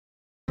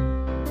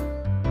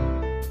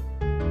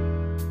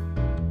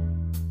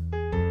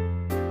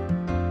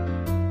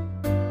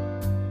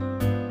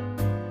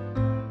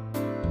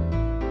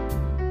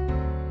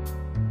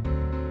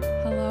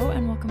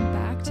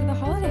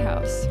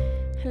house.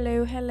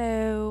 Hello,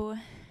 hello.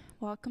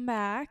 Welcome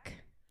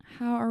back.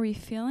 How are we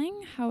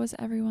feeling? How was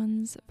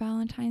everyone's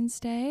Valentine's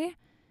Day?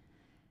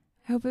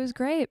 I hope it was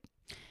great.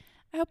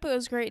 I hope it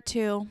was great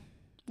too.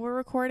 We're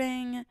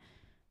recording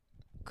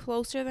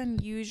closer than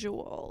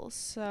usual,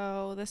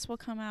 so this will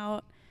come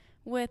out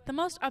with the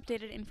most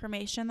updated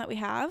information that we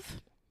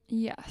have,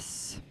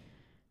 Yes.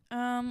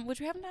 which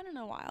we haven't done in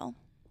a while.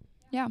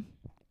 Yeah.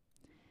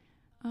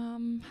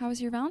 How was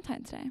your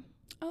Valentine's Day?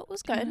 Oh, it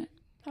was good.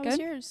 How was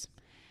yours?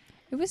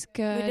 It was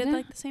good. We did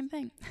like the same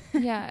thing.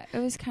 Yeah, it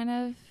was kind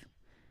of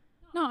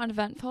not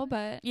uneventful,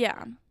 but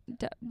Yeah.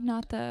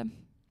 not the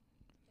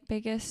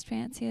biggest,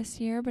 fanciest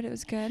year, but it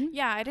was good.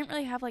 Yeah, I didn't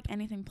really have like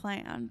anything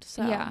planned,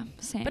 so. Yeah,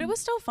 same. But it was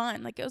still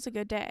fun. Like, it was a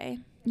good day.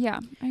 Yeah,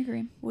 I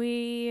agree.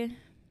 We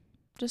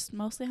just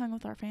mostly hung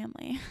with our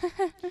family.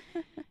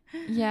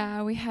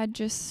 Yeah, we had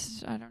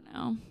just, I don't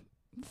know,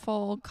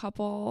 full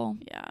couple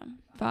Yeah.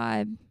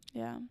 vibe.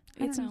 Yeah.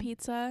 I Ate don't some know.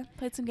 pizza,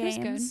 played some It was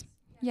games. good.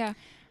 Yeah,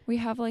 we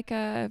have like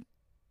a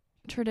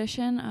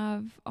tradition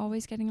of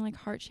always getting like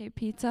heart-shaped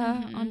pizza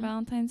on Mhm.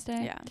 Valentine's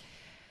Day. Yeah.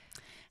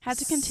 Had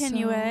to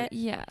continue So, it.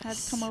 Yes. Had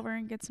to come over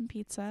and get some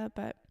pizza,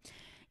 but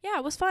yeah,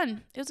 it was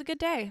fun. It was a good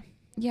day.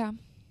 Yeah.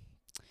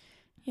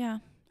 Yeah.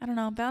 I don't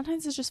know.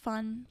 Valentine's is just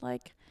fun.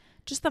 Like,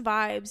 just the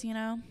vibes, you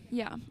know?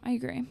 Yeah, I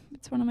agree.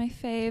 It's one of my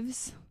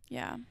faves.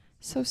 Yeah.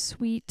 So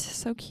sweet,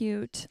 so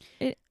cute.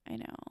 I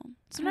know.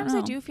 Sometimes I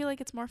know. do feel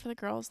like it's more for the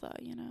girls, though,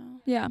 you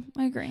know? Yeah,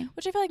 I agree.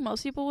 Which I feel like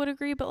most people would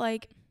agree, but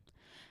like,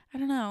 I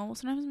don't know.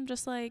 Sometimes I'm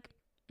just like,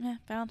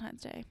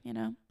 Valentine's Day, you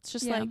know? It's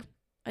just like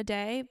a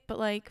day, but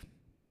like,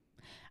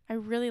 I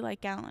really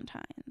like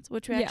Galentine's,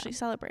 which we actually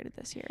celebrated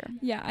this year.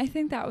 Yeah, I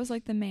think that was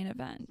like the main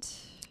event.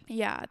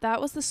 Yeah, that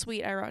was the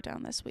suite I wrote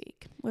down this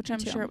week, which I'm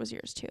sure it was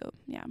yours too.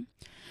 Yeah.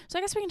 So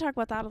I guess we can talk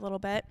about that a little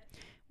bit.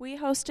 We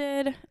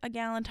hosted a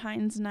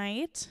Galentine's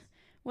night,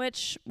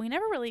 which we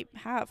never really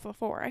have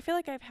before. I feel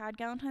like I've had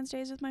Galentine's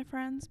days with my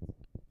friends,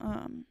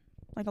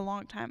 like a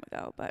long time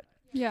ago, but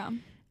Yeah.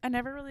 I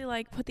never really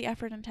like put the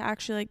effort into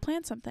actually like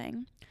plan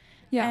something.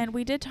 Yeah. And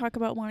we did talk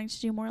about wanting to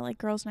do more like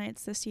girls'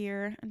 nights this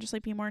year and just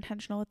like be more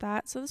intentional with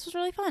that. So this was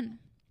really fun.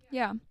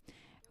 Yeah.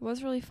 It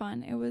was really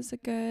fun. It was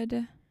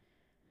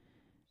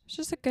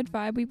just a good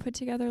vibe. We put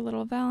together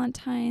little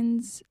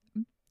Valentine's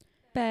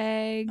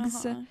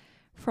bags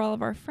for all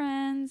of our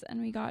friends, and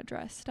we got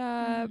dressed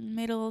up.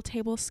 Made a little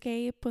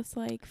tablescape with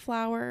like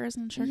flowers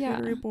and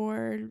charcuterie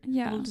board,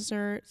 little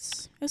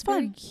desserts. It was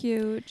fun. Very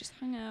cute. Just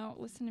hung out,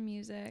 listened to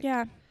music.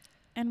 Yeah.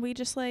 And we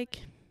just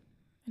like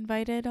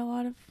invited a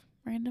lot of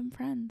random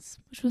friends,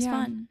 which was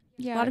fun.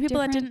 Yeah. A lot of people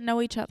that didn't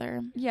know each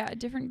other. Yeah,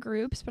 different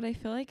groups, but I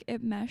feel like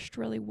it meshed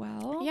really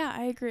well. Yeah,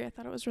 I agree. I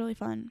thought it was really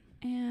fun.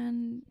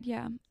 And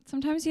yeah,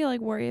 sometimes you like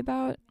worry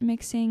about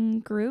mixing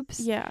groups.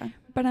 Yeah.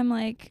 But I'm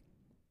like,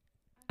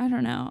 I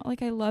don't know.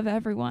 Like, I love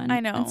everyone. I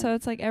know. And so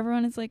it's like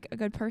everyone is like a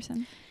good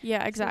person.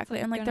 Yeah, exactly.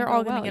 So and like gonna they're go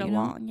all going to well, get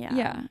along.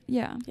 Yeah.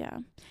 Yeah.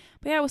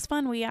 But yeah, it was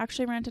fun. We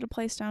actually rented a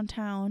place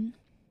downtown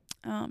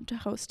to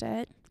host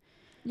it.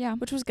 Yeah.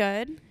 Which was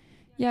good.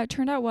 Yeah, it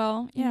turned out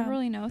well. You Yeah. never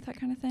really know with that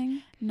kind of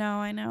thing. No,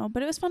 I know.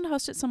 But it was fun to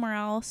host it somewhere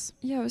else.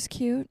 Yeah, it was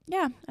cute.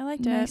 Yeah, I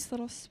liked it. Nice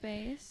little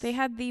space. They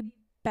had the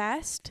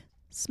best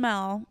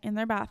smell in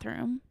their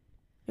bathroom.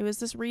 It was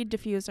this reed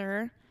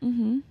diffuser.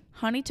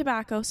 Honey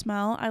tobacco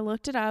smell. I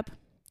looked it up.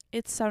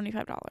 It's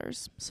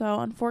 $75. So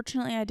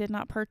unfortunately I did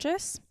not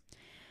purchase.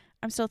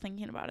 I'm still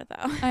thinking about it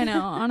though. I know.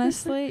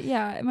 Honestly,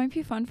 yeah, it might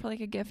be fun for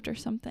like a gift or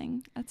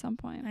something at some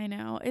point. I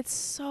know. It's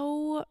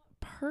so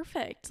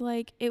perfect.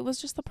 Like, it was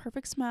just the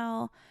perfect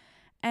smell.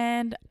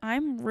 And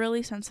I'm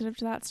really sensitive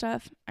to that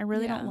stuff. I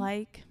really don't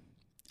like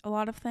a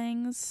lot of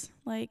things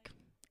like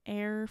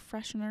air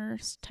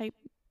fresheners type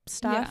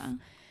stuff. Yeah.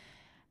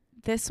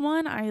 This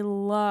one I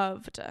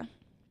loved.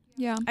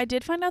 Yeah. I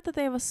did find out that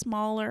they have a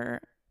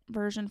smaller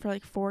version for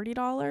like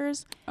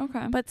 $40.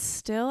 Okay. But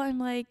still, I'm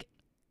like,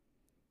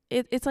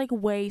 it's like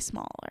way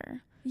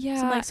smaller.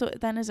 Yeah. So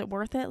then is it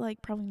worth it?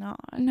 Like, probably not.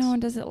 No,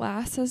 and does it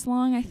last as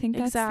long? I think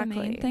that's the main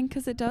Exactly. thing,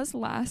 because it does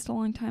last a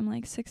long time,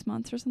 like 6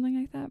 months or something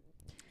like that.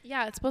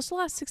 Yeah, it's supposed to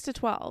last 6 to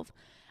 12.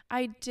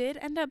 I did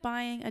end up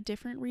buying a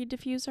different reed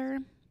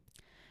diffuser.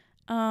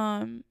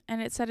 And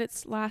it said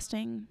it's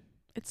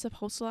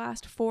supposed to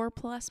last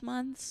 4+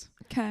 months.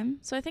 Okay.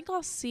 So I think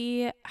I'll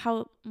see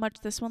how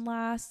much this one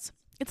lasts.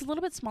 It's a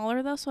little bit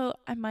smaller though, so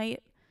I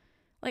might,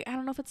 like, I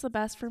don't know if it's the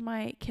best for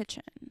my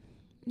kitchen.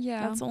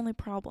 Yeah. That's the only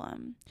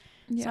problem.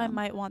 Yeah. So I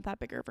might want that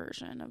bigger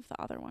version of the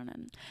other one.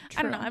 And True.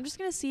 I don't know. I'm just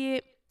going to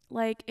see,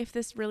 like, if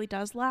this really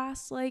does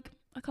last, like,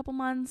 a couple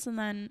months. And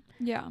then,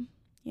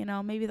 you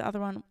know, maybe the other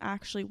one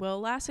actually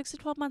will last 6 to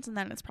 12 months. And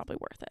then it's probably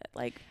worth it.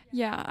 Like,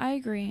 yeah, I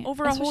agree.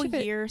 over Especially a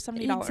whole year, $70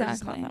 is not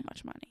Exactly. that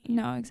much money.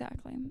 No,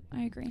 exactly.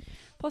 I agree.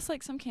 Plus,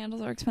 like, some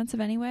candles are expensive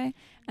anyway,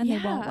 and they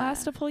won't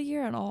last a full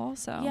year at all.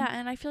 So Yeah,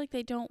 and I feel like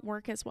they don't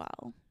work as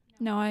well.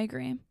 No, I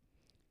agree.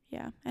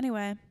 Yeah.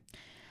 Anyway.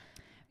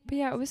 But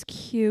yeah, it was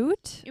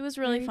cute. It was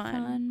really Very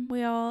fun.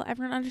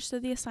 Everyone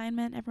understood the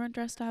assignment. Everyone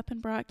dressed up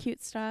and brought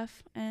cute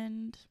stuff,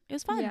 and it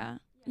was fun.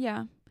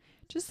 Yeah.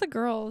 Just the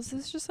girls.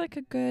 It's just like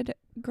a good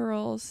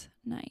girls'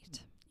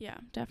 night. Yeah,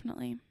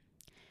 definitely.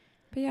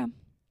 But yeah,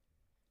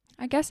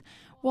 I guess,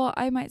 well,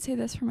 I might say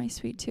this for my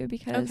sweet too,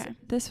 because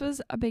this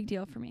was a big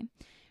deal for me.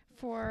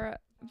 For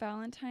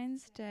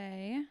Valentine's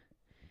Day,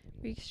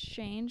 we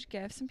exchange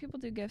gifts. Some people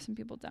do gifts, some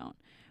people don't.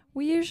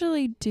 We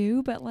usually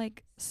do, but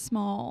like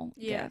small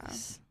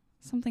gifts,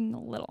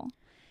 something little.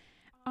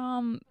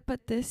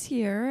 But this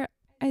year,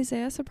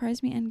 Isaiah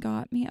surprised me and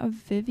got me a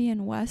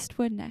Vivienne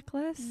Westwood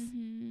necklace.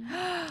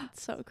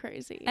 It's so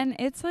crazy. And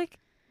it's like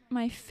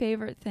my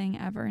favorite thing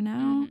ever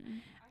now.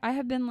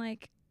 I've been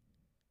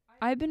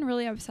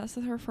really obsessed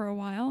with her for a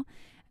while,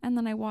 and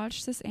then I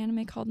watched this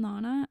anime called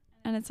Nana,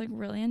 and it's like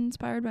really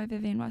inspired by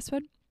Vivienne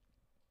Westwood,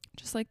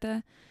 just like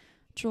the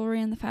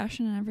jewelry and the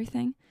fashion and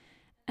everything.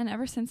 And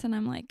ever since then,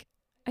 I'm like,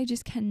 I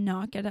just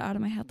cannot get it out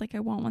of my head. Like, I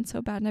want one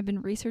so bad, and I've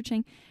been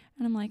researching,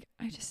 and I'm like,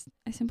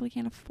 I simply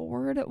can't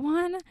afford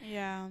one.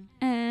 Yeah.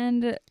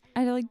 And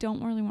I like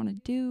don't really want to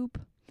dupe.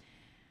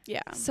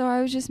 Yeah. So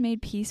I was just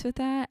made peace with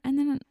that, and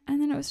then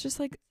it was just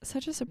like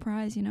such a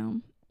surprise, you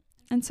know.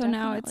 And so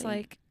now it's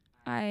like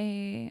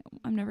I'm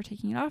never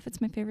taking it off.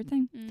 It's my favorite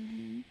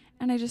thing.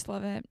 And I just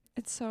love it.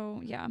 It's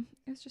so, yeah,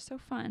 it was just so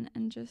fun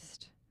and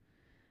just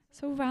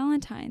so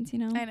Valentine's, you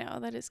know. I know,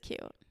 that is cute.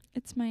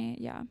 It's my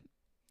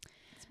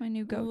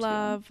new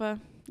go-to.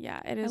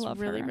 Yeah, it is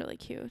really, really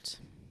cute.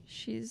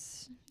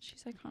 She's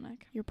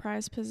iconic. Your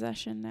prized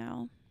possession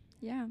now.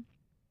 Yeah.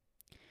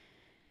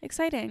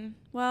 Exciting.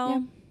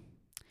 Well,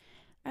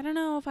 I don't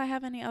know if I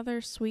have any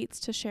other sweets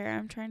to share.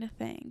 I'm trying to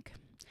think.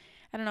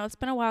 I don't know. It's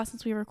been a while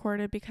since we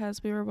recorded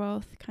because we were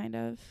both kind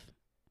of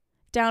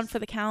down for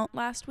the count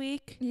last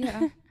week.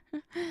 Yeah.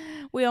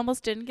 We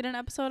almost didn't get an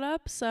episode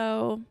up,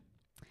 so...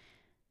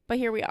 But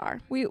here we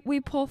are.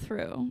 We pull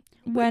through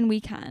when we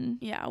can.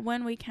 Yeah,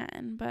 when we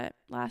can. But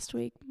last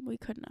week, we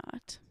could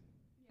not.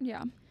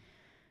 Yeah.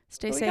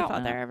 Stay safe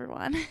out there,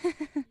 everyone.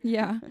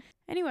 Yeah.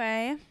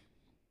 Anyway,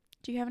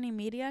 do you have any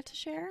media to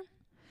share?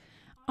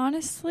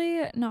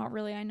 Honestly, not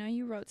really. I know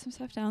you wrote some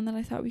stuff down that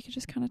I thought we could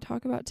just kind of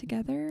talk about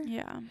together.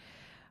 Yeah.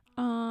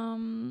 I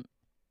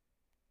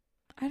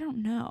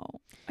don't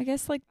know. I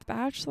guess like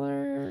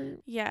Bachelor.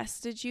 Yes.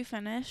 Did you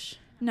finish?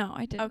 No,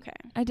 I didn't. Okay.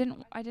 I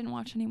didn't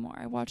watch anymore.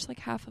 I watched like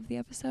half of the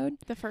episode.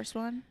 The first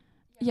one?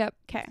 Yep.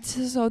 Okay.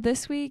 So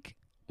this week,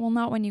 well,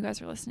 not when you guys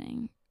are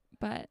listening,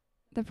 but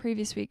the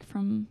previous week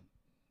from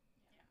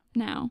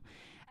now.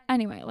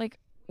 Anyway, like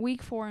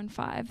week 4 and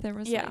 5, there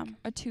was like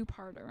a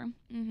 2-parter.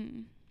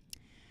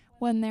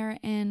 When they're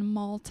in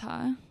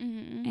Malta.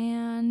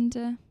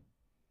 And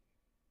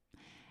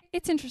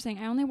it's interesting.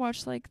 I only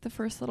watched like the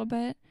first little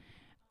bit.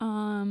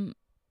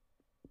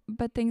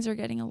 But things are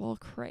getting a little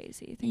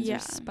crazy. Things are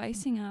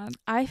spicing up.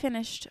 I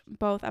finished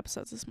both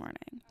episodes this morning.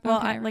 Well,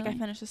 I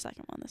finished the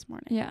second one this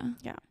morning. Yeah.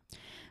 Yeah.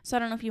 So I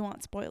don't know if you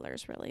want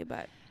spoilers really,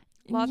 but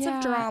lots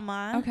of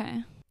drama.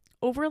 Okay.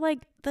 Over like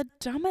the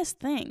dumbest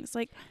things.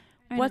 Like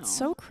what's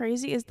so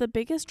crazy is the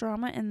biggest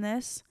drama in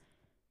this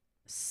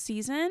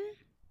season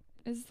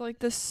is like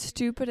the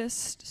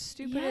stupidest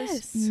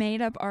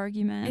made up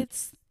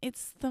argument.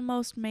 It's the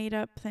most made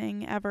up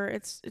thing ever.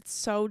 It's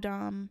so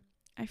dumb.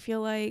 I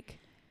feel like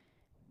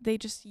they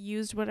just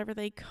used whatever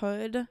they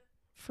could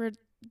for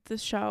the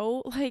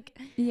show. Like,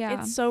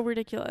 it's so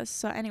ridiculous.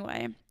 So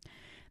anyway,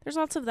 there's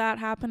lots of that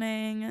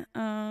happening.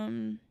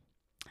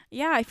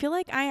 Yeah, I feel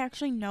like I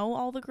actually know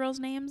all the girls'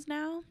 names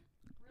now.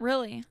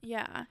 Really?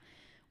 Yeah,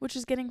 which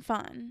is getting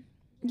fun.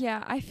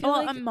 Yeah, I feel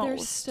like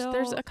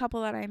there's a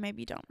couple that I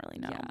maybe don't really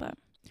know, but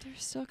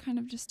there's still kind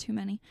of just too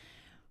many.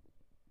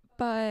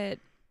 But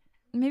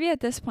maybe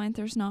at this point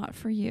there's not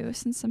for you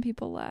since some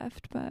people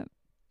left, but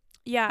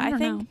yeah, I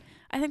think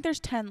there's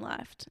 10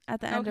 left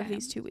at the end of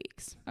these 2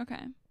 weeks. Okay.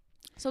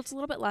 So it's a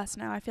little bit less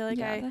now. I feel like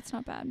that's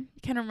not bad.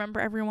 Can remember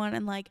everyone,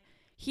 and like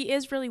he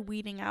is really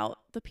weeding out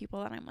the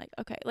people that I'm like,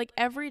 okay. Like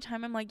every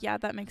time I'm like, yeah,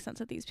 that makes sense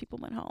that these people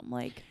went home.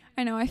 Like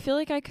I know. I feel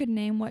like I could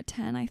name what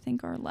 10 I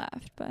think are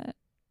left, but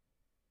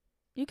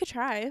you could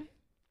try.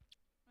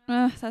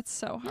 That's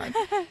so hard.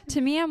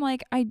 To me, I'm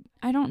like, I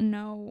don't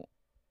know.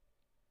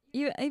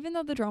 Even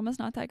though the drama's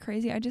not that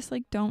crazy, I just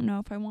like don't know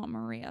if I want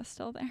Maria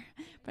still there.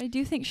 But I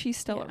do think she's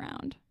still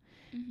around.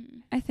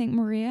 I think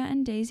Maria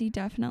and Daisy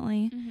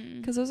definitely,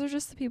 because those are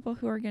just the people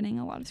who are getting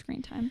a lot of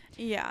screen time.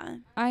 Yeah.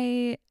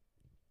 I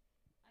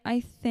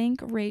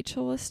think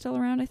Rachel is still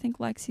around. I think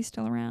Lexi's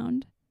still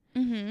around.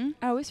 I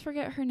always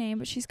forget her name,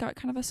 but she's got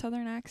kind of a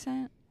southern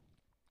accent.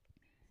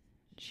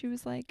 She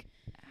was like,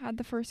 had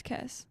the first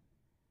kiss.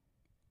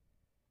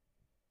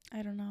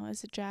 I don't know.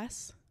 Is it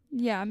Jess?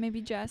 Yeah,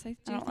 maybe Jess. I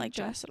don't like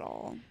Jess at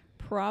all.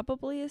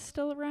 Probably is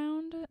still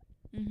around.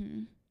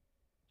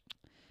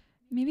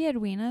 Maybe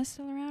Edwina is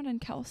still around and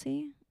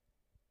Kelsey.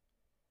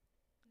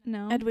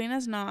 No.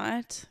 Edwina's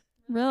not.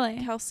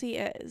 Really? Kelsey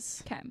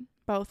is. Okay.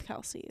 Both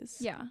Kelseys.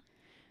 Yeah.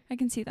 I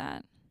can see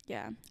that.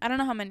 Yeah. I don't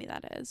know how many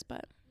that is,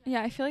 but.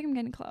 Yeah, I feel like I'm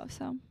getting close,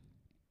 so.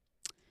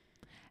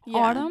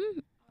 Yeah.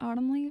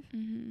 Autumn leave.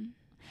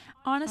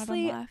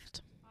 Honestly, Autumn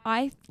left.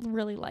 I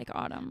really like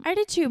Autumn. I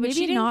did too, but maybe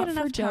she didn't not get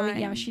enough for Joey. time.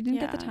 Yeah, she didn't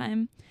get the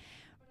time.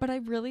 But I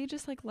really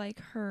just like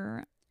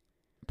her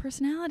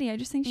personality. I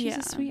just think she's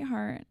a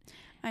sweetheart.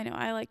 I know.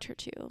 I liked her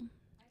too.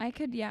 I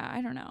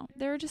don't know.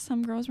 There are just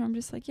some girls where I'm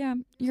just like, yeah,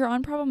 you're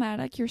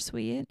unproblematic. You're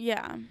sweet.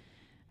 Yeah.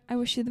 I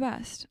wish you the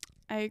best.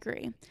 I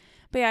agree.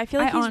 But yeah, I feel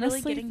like he's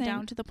really getting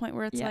down to the point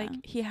where it's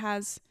like he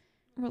has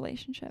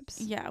relationships.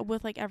 Yeah,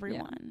 with like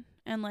everyone.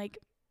 Yeah. And like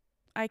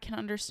I can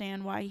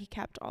understand why he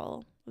kept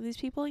all of these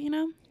people, you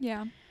know?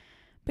 Yeah.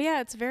 But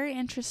yeah, it's very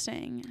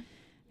interesting.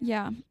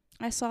 Yeah.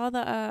 I saw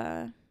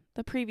the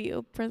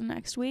preview for the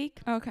next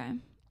week. Okay.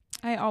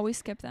 I always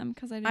skip them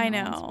because I don't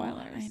want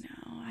spoilers. I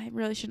know. I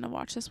really shouldn't have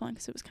watched this one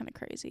because it was kind of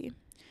crazy.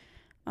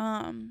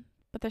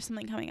 But there's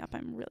something coming up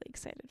I'm really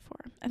excited for.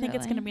 I think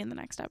it's going to be in the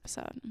next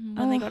episode.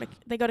 When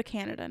they go to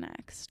Canada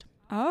next.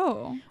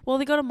 Oh. Well,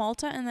 they go to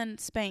Malta and then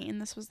Spain.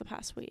 This was the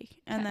past week.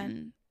 And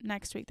then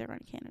next week they're going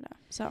to Canada.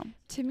 So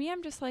to me,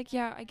 I'm just like,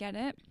 yeah, I get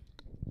it.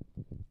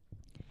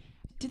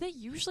 Do they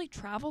usually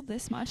travel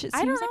this much?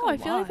 I don't know. I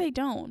feel like they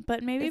don't.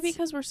 But maybe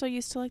because we're so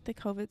used to like the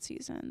COVID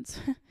seasons.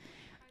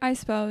 I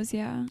suppose,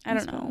 yeah. I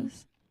don't know.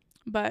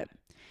 But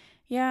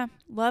yeah,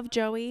 love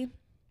Joey.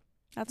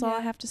 That's all I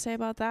have to say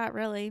about that,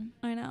 really.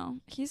 I know.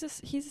 He's a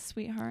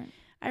sweetheart.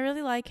 I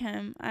really like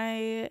him.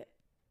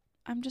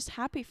 I'm just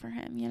happy for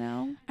him, you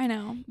know? I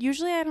know.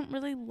 Usually I don't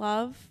really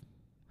love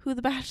who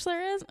the Bachelor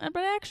is, but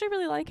I actually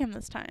really like him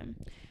this time.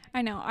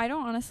 I know.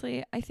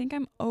 I think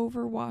I'm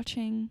over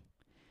watching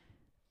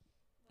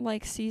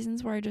like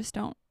seasons where I just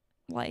don't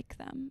like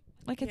them.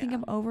 Like I think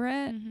I'm over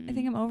it. Mm-hmm. I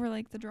think I'm over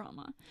like the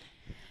drama.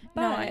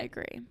 But no, I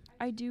agree.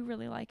 I do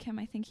really like him.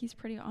 I think he's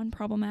pretty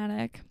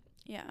unproblematic.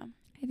 Yeah.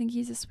 I think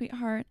he's a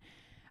sweetheart.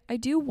 I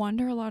do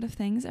wonder a lot of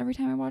things every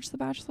time I watch The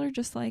Bachelor,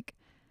 just like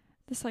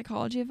the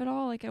psychology of it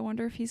all. Like I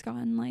wonder if he's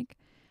gotten like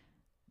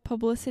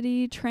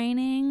publicity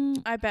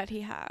training. I bet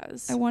he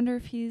has. I wonder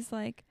if he's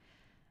like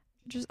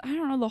just I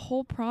don't know, the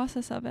whole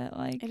process of it.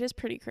 Like it is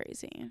pretty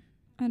crazy.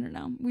 I don't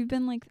know. We've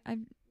been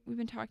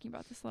talking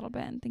about this a little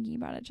bit and thinking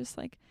about it, just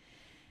like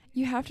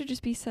you have to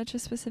just be such a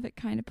specific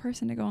kind of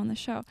person to go on the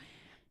show.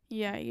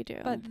 Yeah, you do.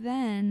 But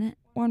then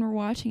when we're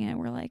watching it,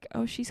 we're like,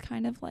 oh, she's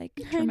kind of like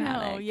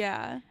dramatic. I know,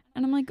 yeah.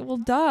 And I'm like, well,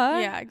 duh.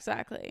 Yeah,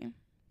 exactly.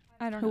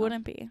 I don't know. Who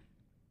wouldn't be?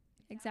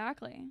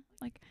 Exactly.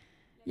 Like,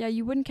 yeah,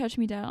 you wouldn't catch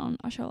me dead on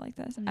a show like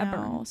this. No,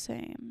 ever.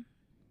 Same.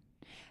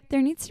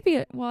 There needs to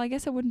be well, I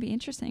guess it wouldn't be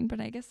interesting,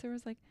 but I guess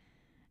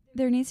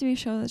there needs to be a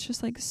show that's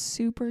just like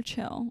super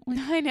chill. Like,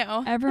 I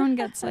know. Everyone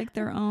gets like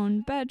their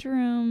own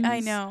bedrooms.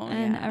 I know.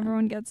 And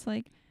everyone gets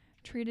like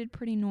treated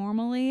pretty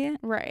normally.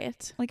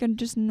 Right. Like a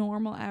just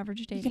normal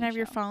average dating. You can have show.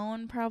 your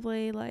phone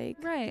probably like.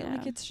 Right. Yeah.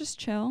 Like it's just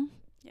chill.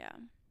 Yeah.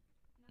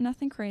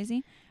 Nothing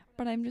crazy.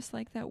 But I'm just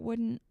like that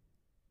wouldn't,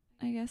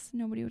 I guess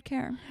nobody would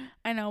care.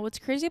 I know. What's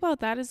crazy about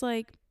that is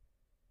like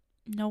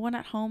no one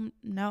at home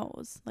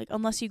knows. Like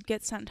unless you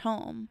get sent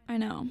home. I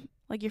know.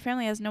 Like your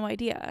family has no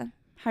idea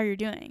how you're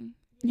doing.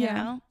 Yeah. You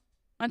know?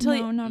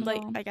 Until not like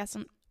at all. I guess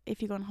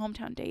if you go on a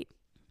hometown date,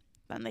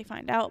 then they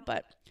find out.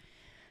 But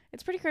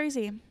it's pretty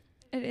crazy.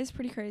 It is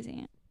pretty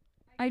crazy.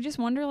 I just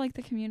wonder, like,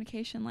 the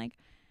communication, like,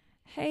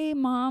 hey,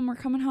 Mom, we're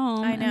coming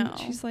home. I know. And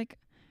she's like,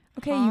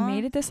 okay, you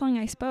made it this long,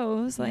 I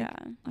suppose. Like,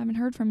 I haven't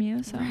heard from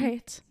you, so.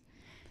 Right.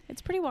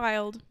 It's pretty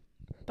wild,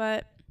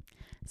 but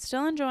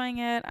still enjoying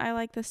it. I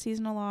like this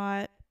season a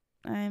lot.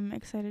 I'm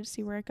excited to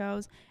see where it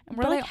goes. And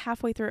we're, like,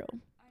 halfway through.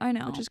 I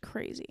know. Which is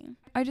crazy.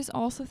 I just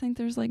also think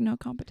there's, like, no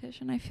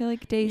competition. I feel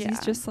like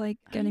Daisy's just, like,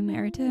 getting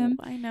married to him.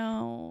 I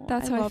know.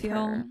 That's how I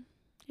feel. Her.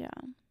 Yeah.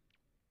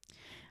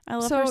 I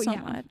love her so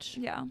much.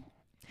 Yeah.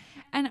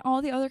 And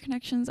all the other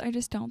connections I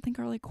just don't think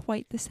are like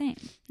quite the same.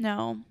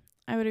 No,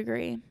 I would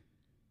agree.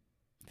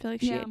 I feel like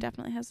she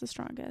definitely has the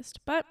strongest.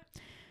 But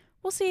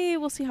we'll see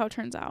how it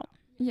turns out.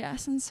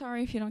 Yes, and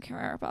sorry if you don't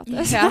care about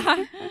this.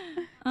 Yeah.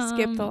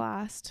 Skip the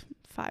last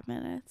 5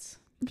 minutes.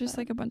 Just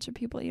like a bunch of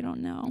people you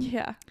don't know.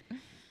 Yeah.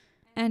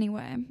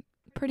 Anyway,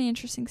 pretty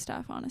interesting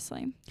stuff,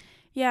 honestly.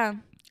 Yeah.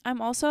 I'm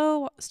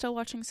also still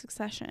watching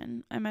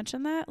Succession. I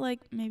mentioned that like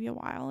maybe a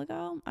while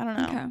ago. I don't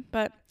know. Okay.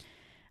 But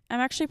I'm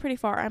actually pretty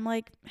far. I'm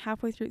like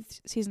halfway through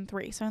season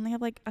 3. So I only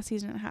have like a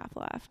season and a half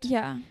left.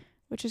 Yeah.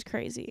 Which is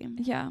crazy.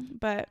 Yeah.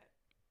 But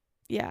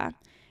yeah,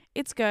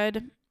 it's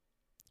good.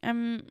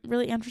 I'm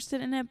really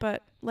interested in it.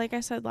 But like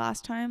I said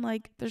last time,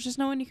 like there's just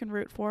no one you can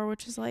root for,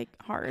 which is like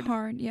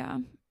hard. Yeah.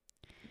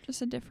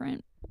 Just a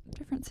different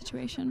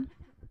situation.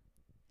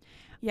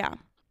 Yeah.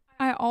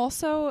 I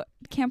also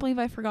can't believe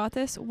I forgot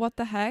this. What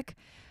the heck?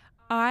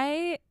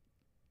 I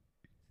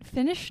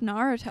finished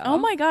Naruto. Oh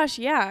my gosh,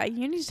 yeah.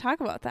 You need to talk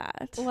about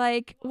that.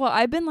 Like, well,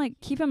 I've been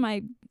like keeping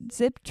my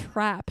zip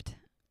trapped.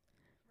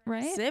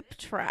 Right? Zip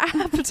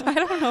trapped? I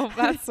don't know if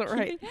that's the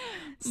right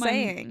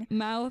saying.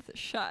 Mouth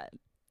shut.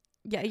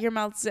 Yeah, your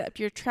mouth zipped.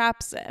 Your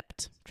trap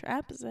zipped.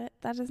 Trap zip?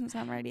 That doesn't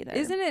sound right either.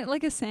 Isn't it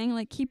like a saying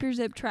like keep your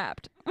zip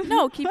trapped?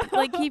 No, keep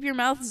your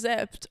mouth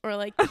zipped or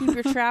like keep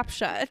your trap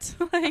shut.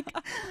 Like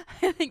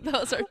I think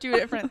those are two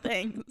different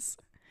things.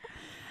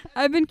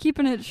 I've been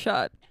keeping it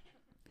shut.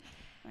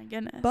 My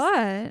goodness.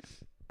 But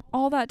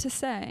all that to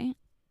say,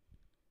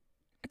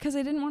 because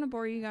I didn't want to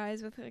bore you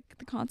guys with like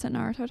the constant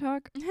Naruto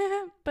talk.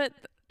 But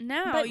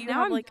Now but you now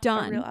have I'm like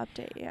done. a real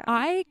update. Yeah.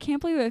 I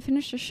can't believe I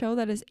finished a show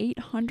that is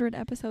 800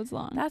 episodes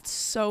long. That's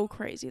so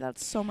crazy.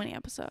 That's so many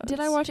episodes. Did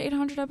I watch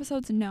 800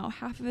 episodes? No,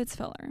 half of it's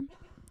filler.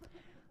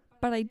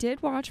 But I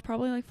did watch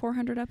probably like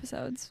 400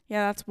 episodes.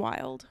 Yeah, that's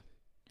wild.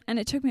 And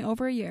it took me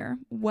over a year.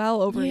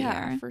 Well over a year.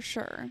 Yeah, for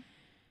sure.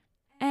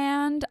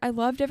 And I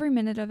loved every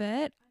minute of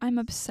it. I'm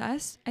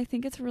obsessed. I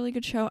think it's a really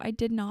good show. I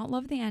did not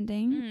love the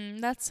ending.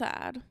 That's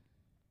sad.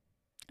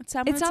 It's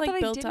sad when it's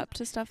like built up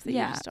to stuff that you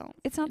just don't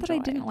It's not that I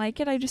didn't like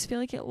it. I just feel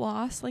like it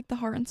lost like the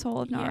heart and soul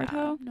of Naruto.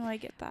 Yeah, no, I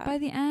get that. By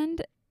the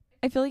end,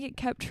 I feel like it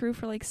kept true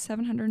for like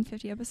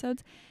 750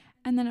 episodes.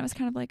 And then it was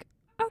kind of like,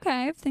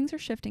 okay, things are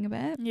shifting a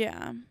bit.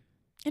 Yeah.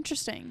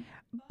 Interesting.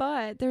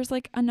 But there's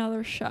like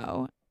another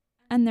show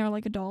and they're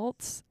like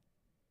adults.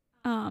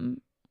 And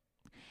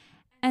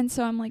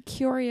so I'm like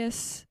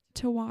curious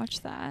to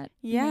watch that.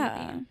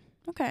 Yeah. Maybe.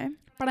 Okay.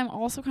 But I'm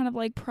also kind of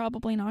like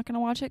probably not going to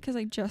watch it because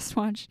I just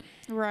watched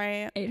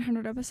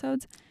 800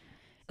 episodes.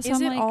 So Is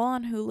I'm it like, all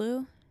on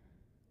Hulu?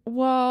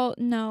 Well,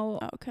 no.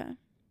 Oh, okay.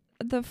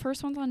 The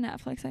first one's on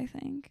Netflix, I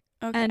think.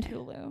 Okay. And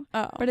Hulu.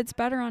 Oh. But it's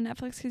better on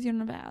Netflix because you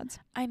don't have ads.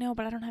 I know,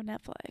 but I don't have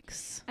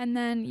Netflix. And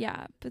then,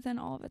 but then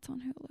all of it's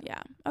on Hulu.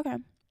 Yeah. Okay.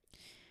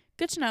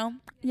 Good to know.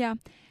 Yeah.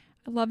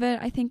 I love it.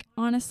 I think,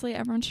 honestly,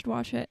 everyone should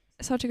watch it.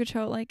 Such a good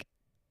show. Like,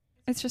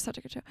 it's just such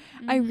a good show.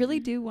 I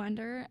really do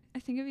wonder. I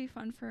think it'd be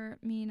fun for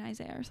me and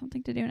Isaiah or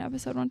something to do an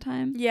episode one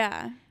time.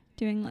 Yeah.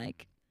 Doing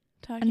like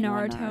Talking a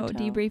Naruto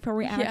debrief where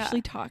we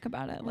actually talk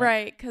about it. Like,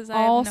 right. Because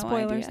all I have no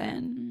spoilers idea.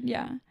 in.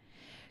 Yeah.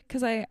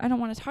 Because I don't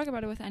want to talk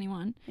about it with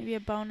anyone. Maybe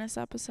a bonus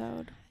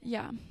episode.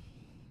 Yeah.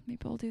 Maybe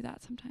we'll do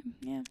that sometime.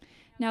 Yeah.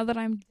 Now that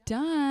I'm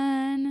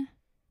done,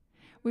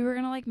 we were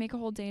going to like make a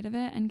whole date of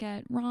it and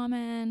get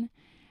ramen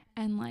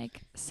and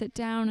like sit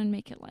down and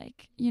make it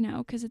like,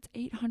 because it's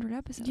 800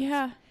 episodes.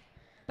 Yeah.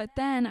 But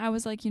then I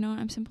was like,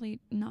 I'm simply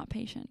not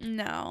patient.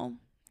 No.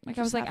 Like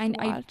I was like,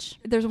 I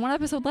there's one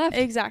episode left.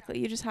 Exactly.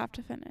 You just have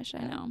to finish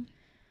it. I know.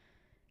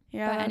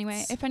 Yeah. But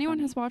anyway, if anyone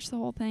has watched the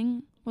whole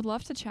thing, would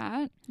love to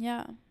chat.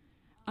 Yeah.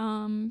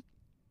 Anyway,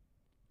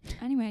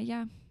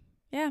 yeah.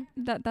 Yeah.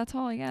 That's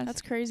all, I guess.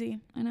 That's crazy.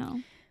 I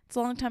know. It's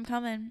a long time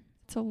coming.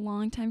 It's a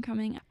long time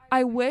coming.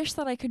 I wish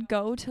that I could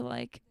go to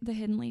like the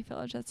Hidden Leaf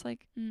Village. That's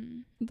like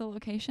the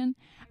location.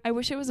 I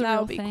wish it was a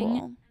real thing.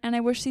 Cool. And I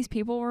wish these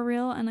people were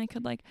real and I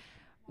could like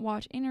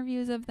watch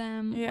interviews of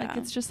them. Yeah. Like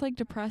it's just like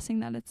depressing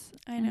that it's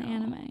an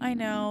anime. I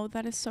know.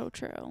 That is so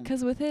true.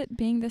 Because with it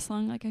being this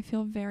long, like I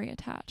feel very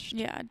attached.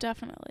 Yeah,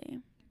 definitely.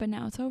 But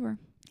now it's over.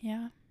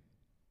 Yeah.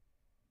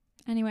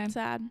 Anyway.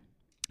 Sad.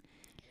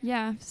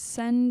 Yeah,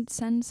 send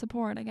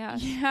support, I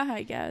guess. Yeah,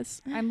 I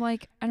guess. I'm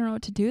like, I don't know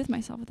what to do with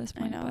myself at this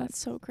point. I know, that's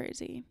so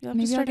crazy. You'll have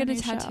maybe to start I'll get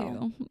a tattoo.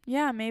 show.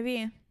 Yeah,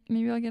 maybe.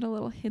 Maybe I'll get a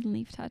little hidden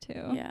leaf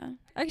tattoo. Yeah.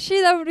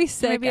 Actually, that would be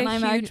sick. Maybe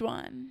a huge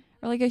one.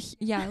 Or like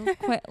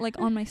quite like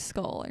on my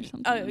skull or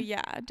something. Oh,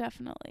 yeah,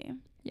 definitely.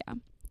 Yeah.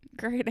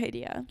 Great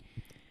idea.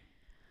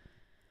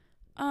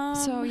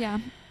 So, yeah,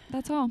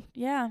 that's all.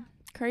 Yeah,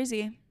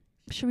 crazy.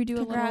 Should we do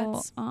a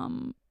little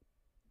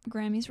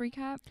Grammys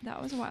recap?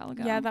 That was a while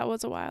ago. Yeah, that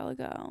was a while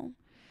ago.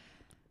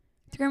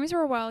 The Grammys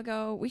were a while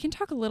ago. We can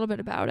talk a little bit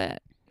about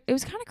it. It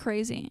was kind of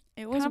crazy.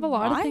 It was kind of a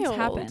lot of things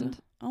happened.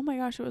 Oh my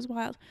gosh, it was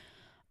wild.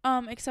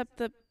 Except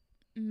the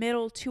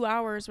middle 2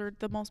 hours were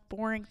the most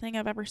boring thing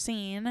I've ever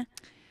seen.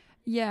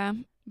 Yeah.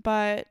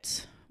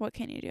 But what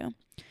can you do?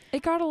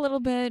 It got a little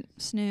bit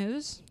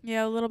snooze.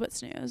 Yeah, a little bit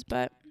snooze,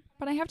 but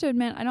I have to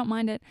admit, I don't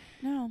mind it.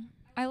 No.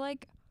 I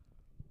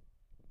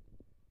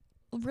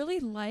really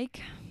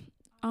like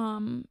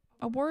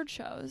award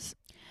shows.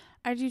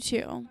 I do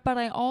too. But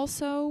I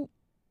also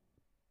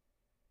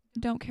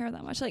don't care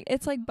that much. Like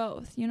it's like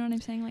both. You know what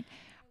I'm saying? Like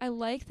I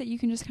like that you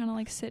can just kind of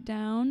like sit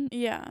down.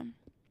 Yeah.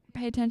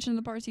 Pay attention to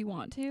the parts you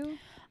want to.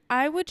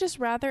 I would just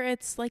rather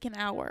it's like an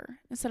hour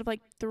instead of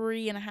like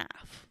 3.5.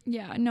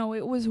 Yeah, no,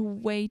 it was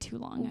way too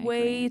long.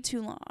 Way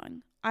too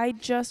long. I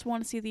just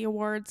want to see the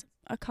awards,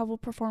 a couple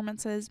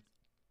performances.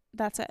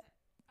 That's it.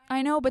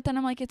 I know, but then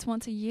I'm like, it's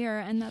once a year,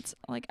 and that's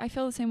like, I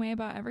feel the same way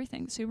about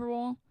everything. Super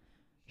Bowl,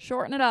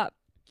 shorten it up.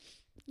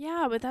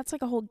 Yeah, but that's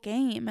like a whole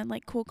game and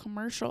like cool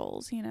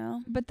commercials, you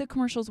know? But the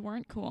commercials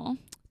weren't cool.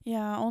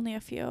 Yeah, only a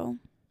few.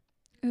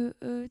 Ooh,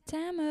 ooh,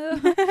 Tamu.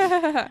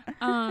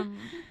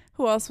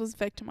 Who else was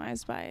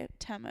victimized by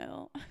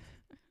Tamu?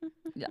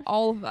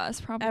 All of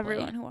us, probably.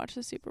 Everyone who watched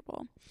the Super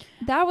Bowl.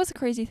 That was a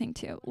crazy thing,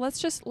 too. Let's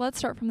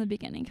start from the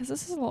beginning, because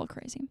this is a little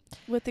crazy.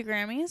 With the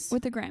Grammys?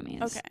 With the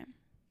Grammys. Okay.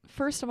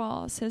 First of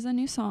all, SZA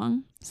new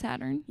song,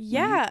 Saturn.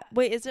 Yeah.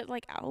 Wait, is it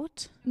like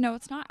out? No,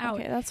 it's not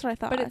out. Okay, that's what I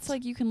thought. But it's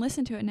like you can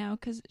listen to it now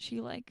because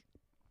she like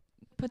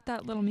put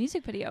that little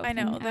music video. I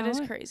know, that is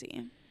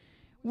crazy.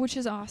 Which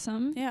is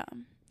awesome. Yeah.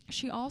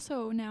 She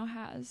also now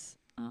has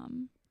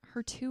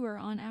her tour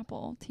on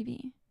Apple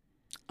TV.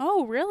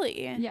 Oh,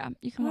 really? Yeah,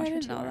 you can watch her tour. I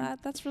didn't know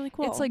that. That's really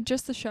cool. It's like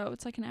just the show.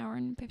 It's like an hour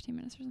and 15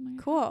 minutes or something.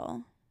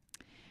 Cool.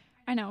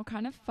 I know,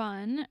 kind of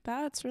fun.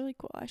 That's really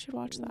cool. I should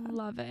watch that.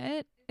 Love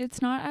it.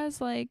 It's not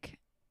as like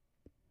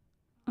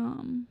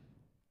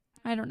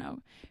I don't know,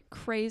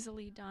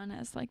 crazily done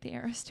as like the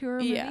Eras Tour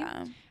movie.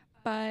 Yeah.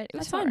 But it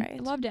was That's fun. alright.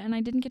 I loved it, and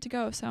I didn't get to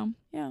go, so.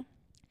 Yeah.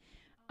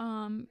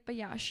 But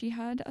yeah, she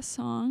had a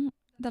song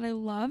that I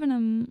love,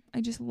 and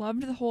I just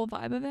loved the whole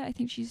vibe of it. I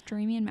think she's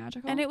dreamy and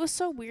magical. And it was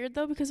so weird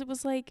though, because it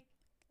was like,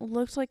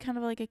 looked like kind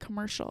of like a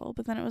commercial,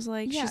 but then it was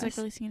like, she's like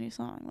releasing a new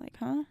song. Like,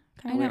 huh?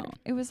 Kind of weird.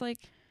 It was like,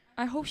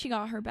 I hope she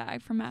got her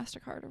bag from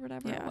MasterCard or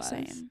whatever it was.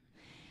 Same.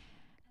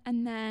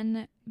 And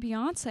then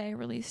Beyonce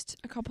released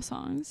a couple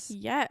songs.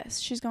 Yes,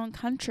 she's going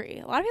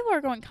country. A lot of people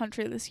are going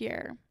country this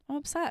year. I'm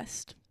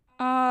obsessed.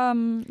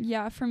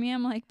 Yeah, for me,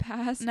 I'm like,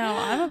 pass. No,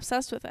 I'm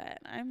obsessed with it.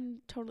 I'm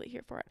totally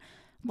here for it.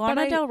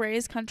 Lana Del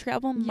Rey's country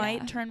album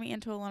might turn me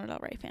into a Lana Del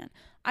Rey fan.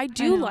 I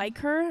do like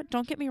her.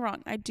 Don't get me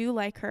wrong. I do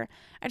like her.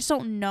 I just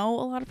don't know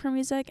a lot of her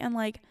music, and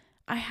like,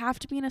 I have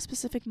to be in a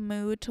specific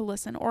mood to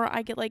listen, or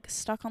I get like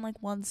stuck on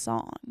like one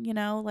song, you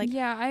know? Like,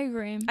 yeah, I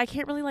agree. I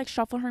can't really like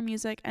shuffle her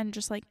music and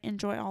just like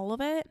enjoy all of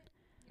it.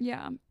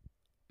 Yeah.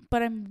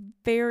 But I'm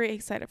very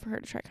excited for her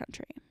to try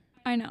country.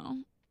 I know.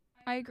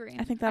 I agree.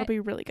 I think that'll be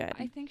really good.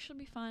 I think she'll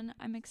be fun.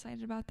 I'm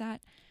excited about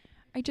that.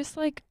 I just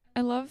like,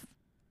 I love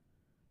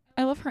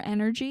her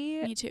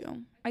energy. Me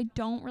too. I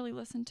don't really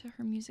listen to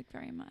her music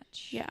very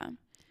much. Yeah.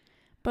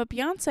 But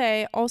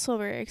Beyonce, also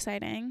very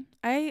exciting.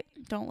 I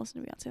don't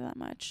listen to Beyonce that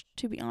much,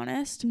 to be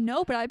honest.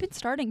 No, but I've been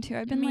starting to.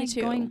 I've been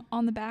going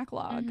on the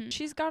backlog. Mm-hmm.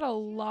 She's got a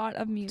lot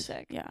of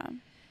music. Yeah.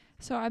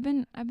 So I've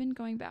been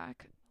going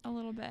back a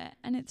little bit,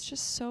 and it's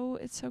just so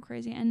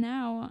crazy. And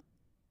now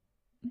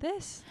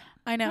this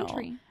I know.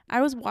 Country.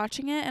 I was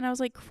watching it and I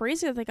was like,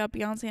 crazy that they got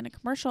Beyonce in a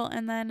commercial,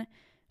 and then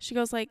she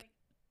goes like,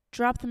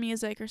 drop the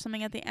music or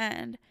something at the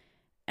end.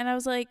 And I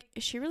was like,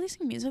 is she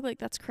releasing music? Like,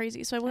 that's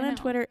crazy. So I went on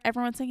Twitter.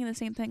 Everyone's thinking the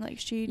same thing. Like,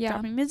 she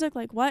dropping music?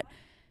 Like, what?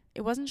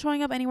 It wasn't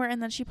showing up anywhere.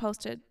 And then she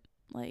posted,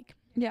 like,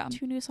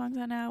 2 new songs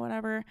out now,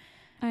 whatever.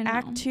 I know.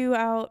 Act 2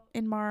 out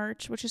in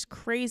March, which is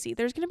crazy.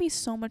 There's going to be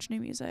so much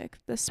new music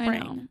this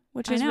spring,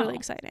 which is really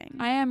exciting.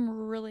 I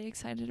am really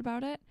excited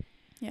about it.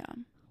 Yeah.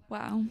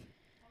 Wow.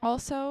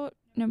 Also,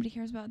 nobody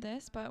cares about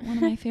this, but one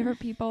of my favorite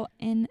people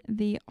in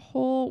the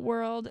whole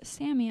world,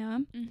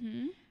 Samia,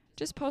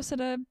 just posted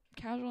a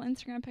casual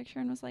Instagram picture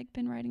and was like,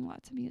 been writing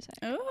lots of music.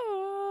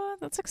 Oh,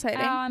 that's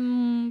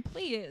exciting.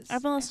 Please.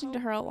 I've been listening to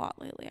her a lot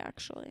lately,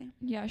 actually.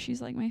 Yeah,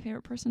 she's like my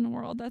favorite person in the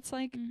world. That's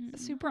like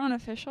super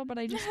unofficial, but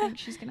I just think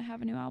she's going to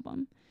have a new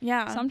album.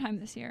 Yeah. Sometime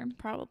this year.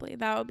 Probably.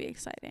 That would be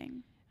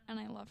exciting. And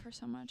I love her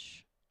so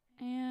much.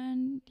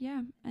 And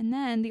yeah. And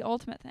then the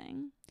ultimate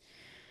thing.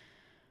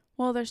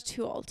 Well, there's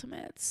 2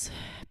 ultimates,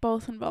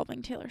 both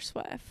involving Taylor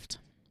Swift.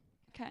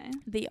 Okay.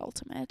 The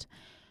ultimate.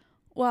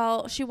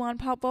 Well, she won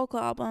Pop Vocal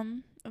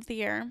Album of the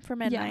Year for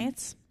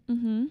Midnights. Yeah.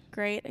 Mm-hmm.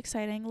 Great,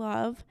 exciting,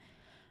 love.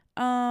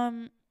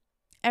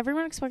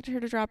 Everyone expected her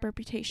to drop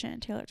Reputation,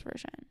 Taylor's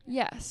version.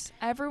 Yes,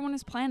 everyone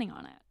is planning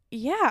on it.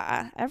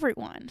 Yeah,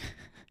 everyone.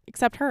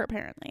 Except her,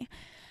 apparently.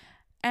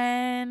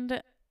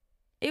 And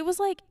it was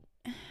like,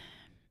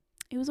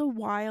 it was a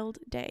wild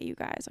day, you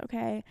guys,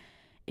 okay?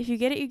 If you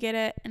get it, you get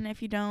it. And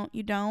if you don't,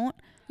 you don't.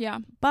 Yeah.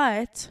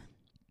 But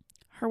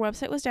her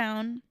website was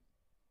down.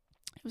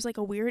 It was like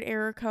a weird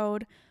error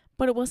code,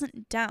 but it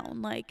wasn't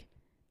down. Like,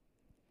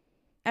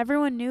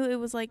 everyone knew it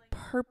was like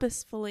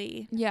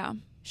purposefully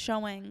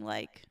showing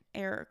like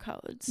error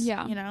codes.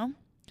 Yeah. You know?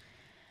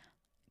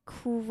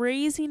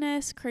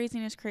 Craziness.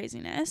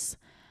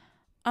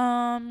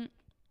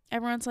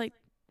 Everyone's like,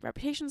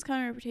 Reputation's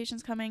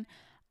coming.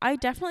 I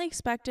definitely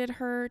expected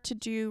her to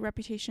do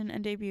Reputation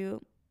and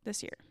debut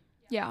this year.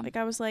 Yeah. Like,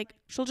 I was like,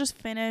 she'll just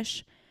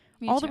finish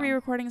all the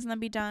re-recordings and then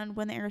be done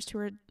when the Eras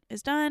Tour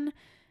is done,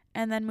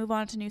 and then move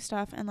on to new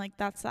stuff, and like,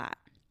 that's that.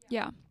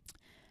 Yeah.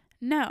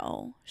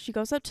 No. She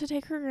goes up to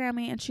take her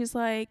Grammy and she's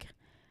like,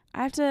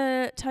 I have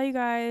to tell you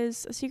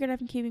guys a secret I've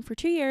been keeping for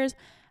 2 years.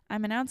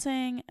 I'm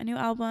announcing a new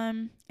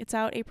album. It's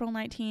out April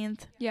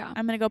 19th. Yeah.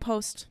 I'm going to go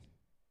post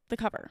the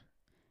cover.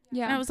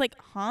 Yeah. And I was like,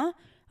 huh?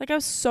 Like, I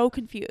was so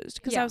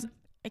confused because I was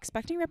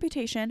expecting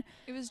Reputation.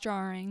 It was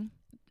jarring.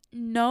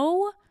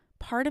 No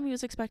part of me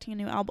was expecting a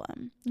new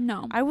album.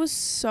 No. I was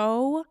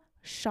so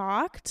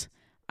shocked.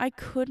 I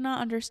could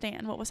not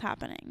understand what was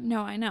happening.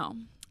 No, I know.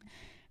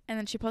 And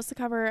then she posts the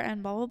cover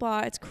and blah, blah, blah.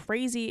 It's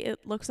crazy.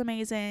 It looks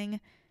amazing.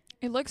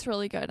 It looks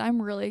really good.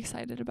 I'm really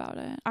excited about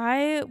it.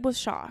 I was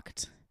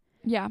shocked.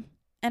 Yeah.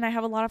 And I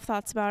have a lot of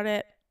thoughts about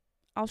it.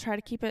 I'll try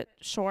to keep it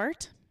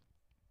short.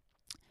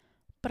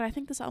 But I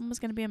think this album is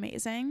going to be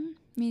amazing.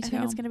 Me too. I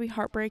think it's going to be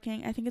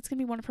heartbreaking. I think it's going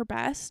to be one of her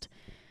best.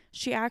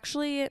 She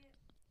actually,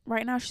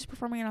 right now, she's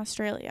performing in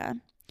Australia.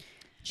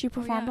 She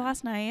performed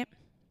last night.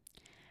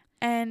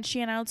 And she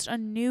announced a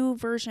new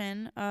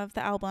version of the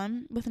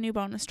album with a new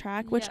bonus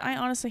track, which I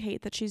honestly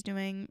hate that she's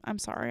doing. I'm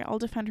sorry. I'll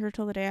defend her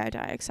till the day I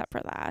die, except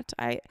for that.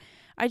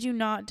 I do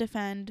not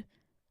defend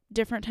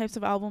different types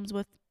of albums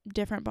with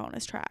different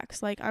bonus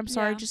tracks. Like, I'm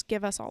sorry, just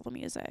give us all the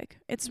music.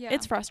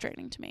 It's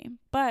frustrating to me.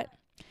 But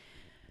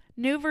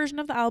new version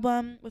of the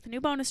album with a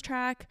new bonus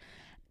track.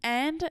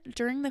 And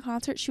during the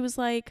concert, she was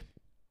like,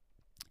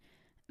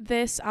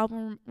 this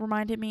album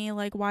reminded me,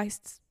 like, why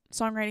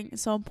songwriting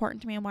is so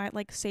important to me and why it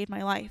like saved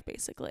my life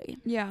basically.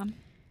 Yeah.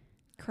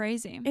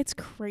 Crazy. It's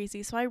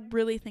crazy. So I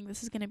really think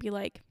this is going to be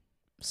like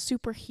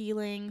super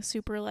healing,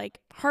 super like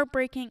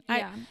heartbreaking.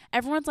 Yeah.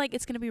 Everyone's like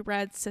it's going to be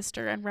Red's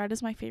sister, and Red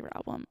is my favorite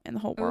album in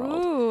the whole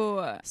world.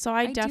 Ooh. So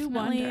I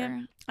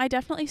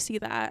definitely see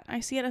that. I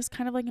see it as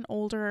kind of like an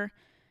older,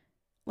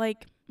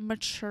 like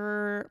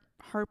mature,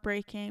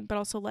 heartbreaking, but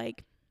also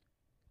like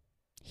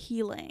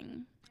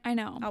healing. I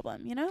know.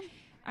 Album, you know?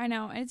 I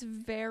know. It's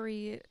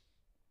very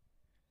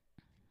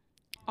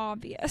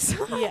obvious.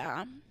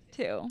 Yeah.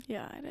 Too.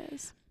 Yeah, it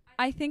is.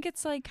 I think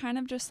it's like kind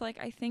of just like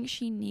I think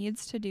she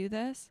needs to do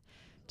this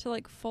to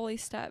like fully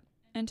step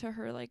into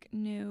her like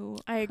new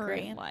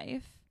current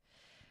life,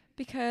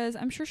 because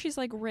I'm sure she's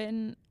like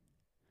written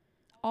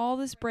all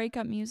this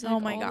breakup music, oh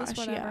my all gosh, this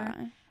whatever,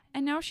 yeah,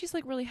 and now she's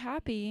like really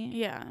happy.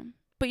 Yeah,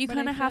 but you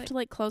kind of have to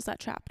like close that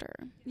chapter.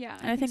 Yeah,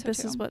 and I think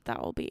this is what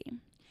that will be.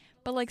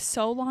 But like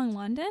So Long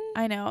London,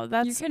 I know,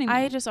 that's, you're kidding me.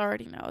 I just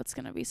already know it's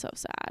gonna be so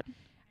sad.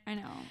 I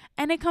know.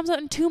 And it comes out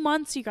in 2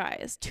 months, you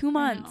guys. 2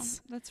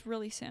 months. That's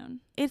really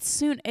soon. It's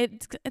soon.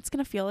 It's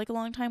gonna feel like a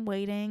long time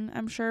waiting,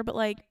 I'm sure, but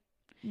like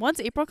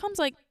once April comes,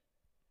 like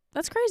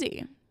that's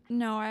crazy.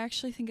 No, I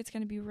actually think it's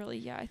gonna be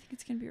really. I think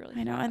it's gonna be really.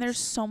 I know, and there's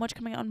so much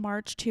coming out in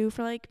March too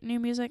for like new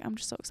music. I'm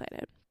just so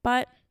excited.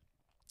 But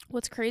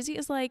what's crazy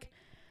is like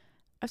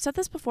I've said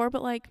this before,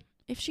 but like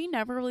if she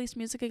never released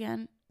music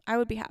again, I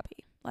would be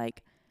happy.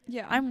 Like,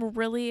 yeah,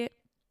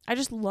 I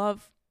just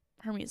love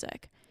her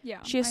music.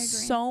 Yeah, she has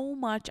so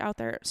much out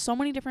there, so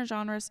many different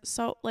genres.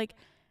 So like,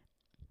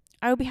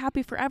 I would be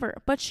happy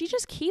forever. But she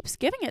just keeps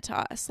giving it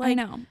to us. Like, I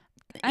know.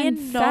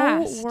 In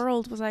no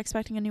world was I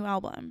expecting a new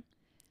album.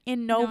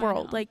 In no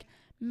world. Like,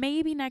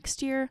 maybe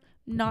next year,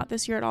 not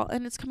this year at all.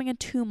 And it's coming in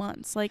 2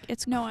 months. Like,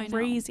 it's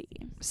crazy.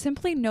 I know.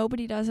 Simply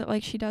nobody does it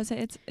like she does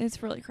it.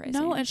 It's really crazy.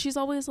 No, and she's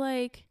always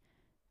like,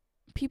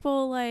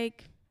 people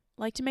like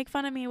to make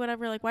fun of me,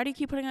 whatever. Like, why do you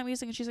keep putting out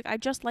music? And she's like, I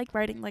just like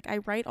writing. Like, I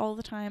write all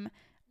the time.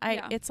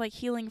 It's like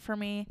healing for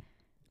me.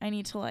 I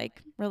need to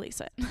like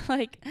release it.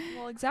 Like,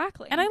 well,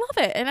 exactly. And I love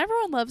it, and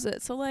everyone loves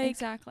it. So like,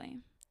 exactly.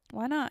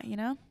 Why not? You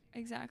know?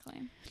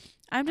 Exactly.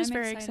 I'm just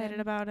very excited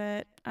about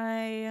it.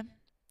 I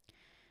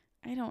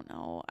don't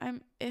know. I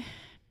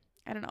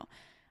don't know.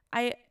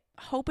 I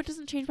hope it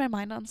doesn't change my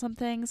mind on some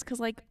things,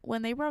 because like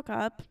when they broke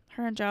up,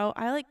 her and Joe,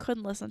 I like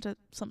couldn't listen to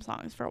some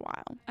songs for a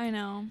while. I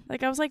know.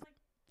 Like I was like,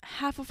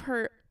 half of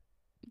her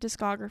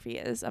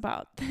discography is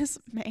about this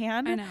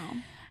man. I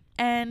know.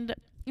 And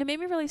it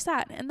made me really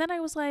sad. And then I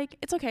was like,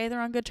 it's okay,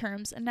 they're on good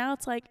terms. And now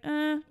it's like,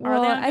 well,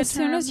 are they on good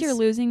soon terms? As You're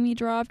Losing Me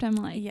dropped, I'm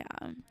like, yeah,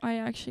 I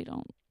actually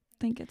don't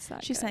think it's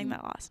that She good. sang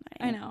that last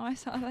night. I know, I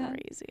saw that.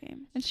 Crazy.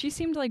 And she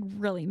seemed like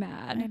really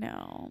mad. I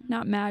know.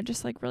 Not mad,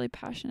 just like really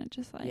passionate,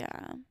 just like.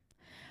 Yeah.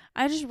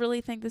 I just really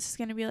think this is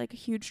going to be like a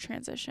huge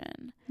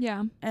transition.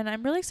 Yeah. And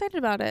I'm really excited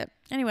about it.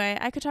 Anyway,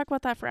 I could talk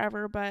about that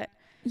forever, but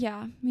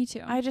yeah, me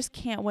too. I just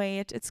can't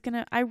wait.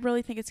 I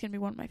really think it's going to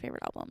be one of my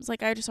favorite albums.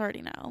 Like, I just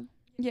already know.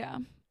 Yeah.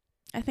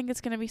 I think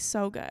it's going to be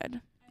so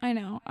good. I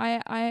know.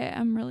 I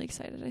am really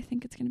excited. I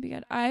think it's going to be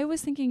good. I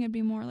was thinking it'd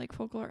be more like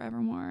Folklore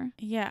Evermore.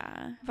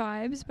 Yeah.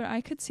 Vibes, but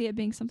I could see it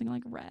being something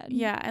like Red.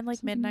 Yeah, and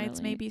like Midnight's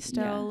really, maybe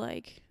still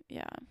like,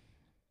 yeah.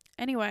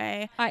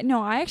 Anyway.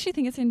 I actually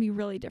think it's going to be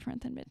really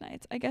different than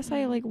Midnight's. I guess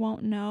I like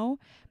won't know,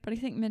 but I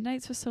think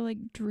Midnight's was so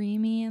like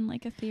dreamy and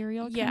like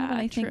ethereal kind of,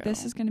 and I think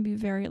this is going to be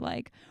very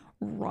like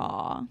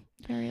raw,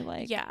 very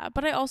like. Yeah,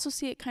 but I also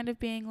see it kind of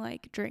being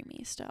like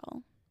dreamy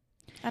still.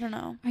 I don't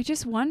know. I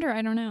just wonder.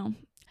 I don't know.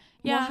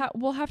 Yeah.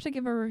 We'll have to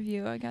give a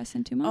review, I guess,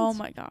 in 2 months. Oh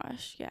my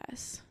gosh,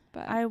 yes.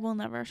 But I will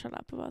never shut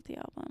up about the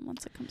album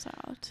once it comes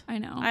out. I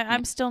know.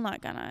 I'm still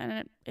not gonna,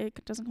 and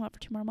it doesn't come out for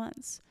 2 more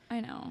months. I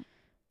know.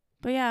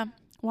 But yeah,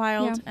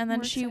 wild. Yeah, and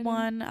then she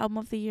won Album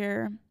of the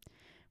Year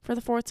for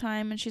the 4th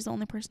time, and she's the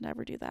only person to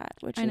ever do that,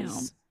 which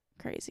is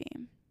crazy.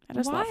 I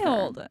just love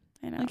her.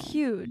 I know. Like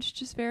huge.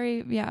 Just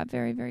very,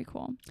 very, very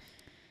cool.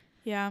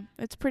 Yeah,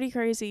 it's pretty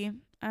crazy.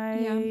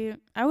 I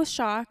was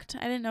shocked.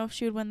 I didn't know if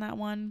she would win that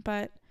one,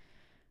 but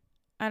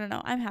I don't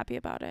know. I'm happy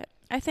about it.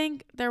 I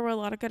think there were a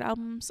lot of good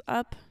albums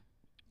up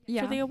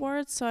for the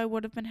awards, so I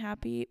would have been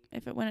happy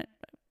if it went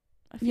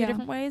a few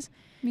different ways.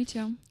 Me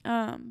too.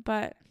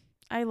 But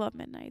I love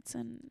Midnight's,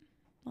 and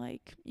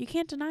like you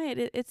can't deny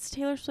it. It's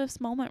Taylor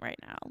Swift's moment right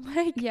now.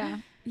 Like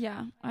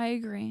yeah, I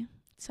agree.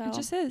 So it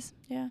just is.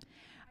 Yeah.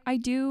 I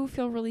do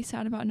feel really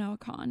sad about Noah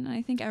Kahan, and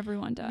I think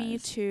everyone does. Me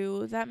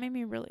too. That made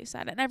me really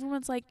sad. And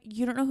everyone's like,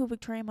 you don't know who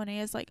Victoria Monet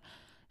is. Like,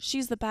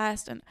 she's the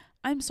best. And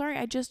I'm sorry,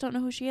 I just don't know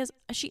who she is.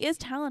 She is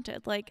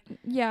talented. Like,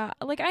 yeah,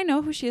 like I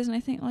know who she is, and I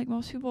think like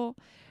most people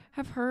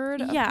have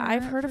heard of her. Yeah,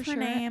 I've heard of her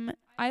name.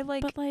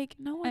 But like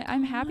Noah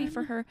I'm happy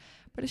for her,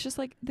 but it's just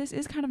like this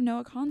is kind of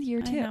Noah Kahan's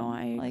year too. I know,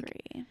 I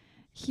agree.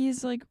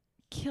 He's like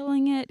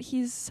killing it.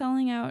 He's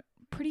selling out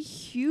pretty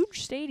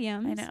huge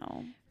stadiums. I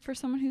know. For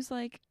someone who's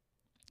like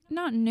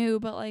not new,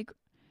 but like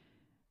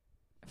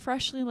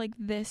freshly like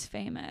this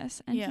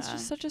famous, and he's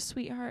just such a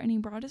sweetheart, and he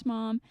brought his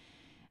mom,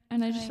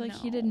 and I just feel like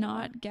he did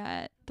not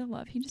get the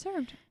love he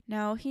deserved.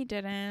 No, he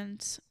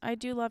didn't. I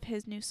do love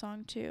his new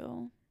song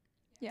too.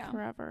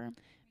 forever.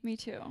 Me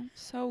too.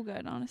 So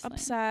good, honestly.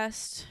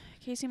 Obsessed.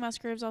 Casey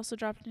Musgraves also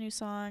dropped a new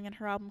song, and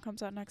her album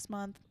comes out next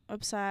month.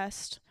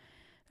 Obsessed.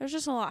 There's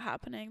just a lot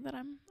happening that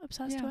I'm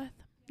obsessed with.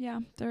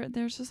 Yeah,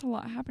 there's just a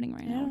lot happening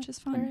right now, which is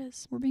fun. There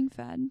is. We're being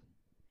fed.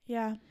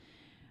 Yeah.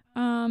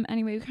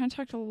 Anyway, we kind of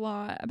talked a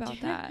lot about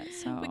that.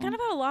 So we kind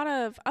of had a lot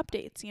of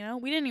updates, you know?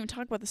 We didn't even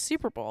talk about the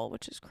Super Bowl,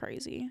 which is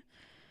crazy.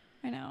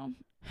 I know.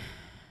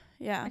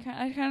 Yeah.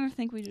 I kind of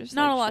think we just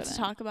not a lot to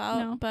talk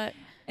about, but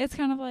it's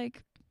kind of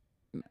like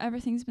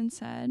everything's been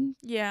said.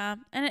 Yeah,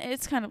 and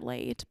it's kind of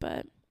late,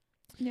 but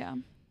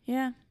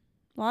yeah.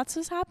 Lots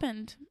has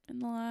happened in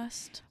the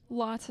last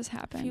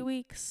few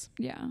weeks.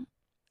 Yeah.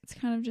 It's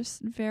kind of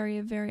just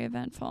very, very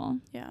eventful.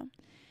 Yeah.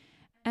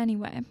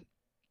 Anyway,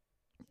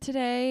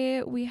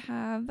 today we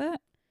have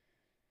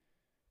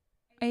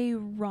a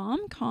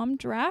rom-com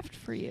draft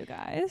for you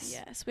guys.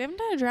 Yes, we haven't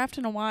done a draft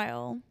in a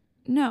while.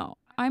 No,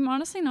 I'm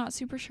honestly not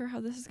super sure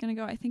how this is going to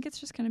go. I think it's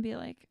just going to be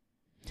like,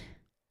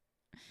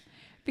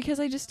 because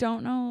I just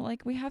don't know,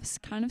 like we have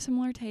kind of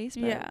similar tastes,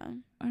 but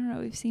I don't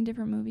know, we've seen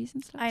different movies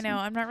and stuff. I know,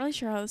 I'm not really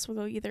sure how this will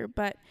go either,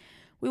 but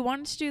we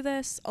wanted to do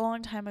this a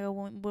long time ago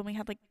when we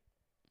had like,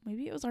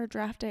 maybe it was our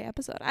draft day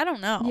episode. I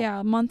don't know.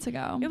 Yeah, months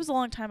ago. It was a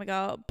long time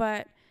ago,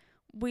 but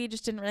we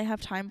just didn't really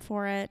have time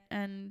for it,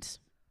 and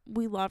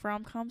we love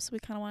rom-coms, so we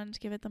kind of wanted to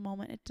give it the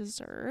moment it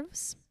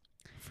deserves.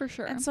 For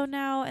sure. And so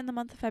now in the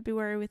month of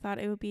February, we thought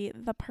it would be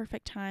the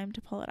perfect time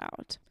to pull it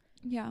out.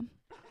 Yeah.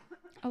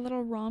 A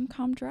little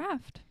rom-com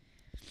draft.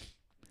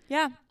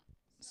 Yeah.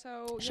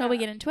 So shall we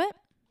get into it?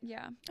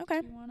 Yeah.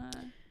 Okay. Do you want to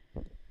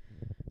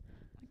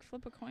like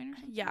flip a coin or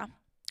something? Yeah.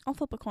 I'll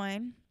flip a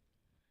coin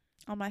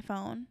on my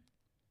phone.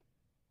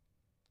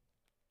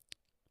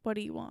 What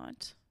do you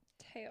want?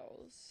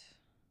 Tails.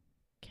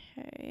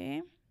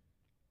 Okay.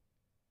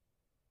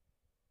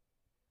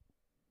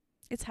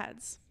 It's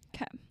heads.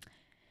 Okay.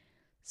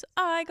 So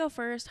I go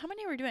first. How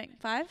many are we doing?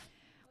 5?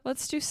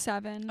 Let's do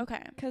 7.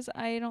 Okay. Because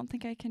I don't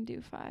think I can do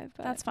 5.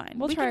 But that's fine.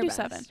 We'll try can do best.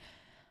 7.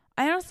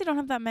 I honestly don't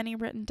have that many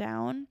written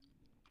down.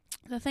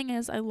 The thing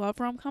is, I love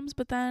rom-coms,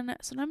 but then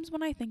sometimes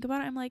when I think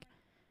about it, I'm like,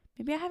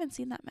 maybe I haven't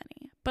seen that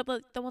many. But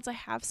like the ones I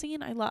have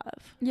seen, I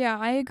love. Yeah,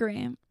 I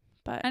agree.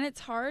 And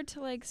it's hard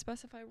to like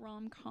specify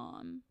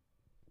rom-com.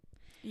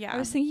 Yeah. I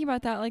was thinking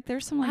about that. Like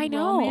there's some like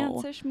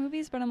romance-ish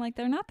movies, but I'm like,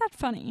 they're not that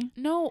funny.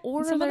 No,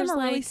 or some of them are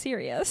like, really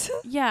serious.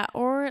 Yeah,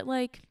 or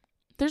like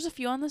there's a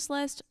few on this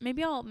list.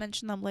 Maybe I'll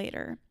mention them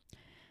later.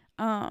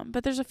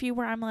 But there's a few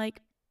where I'm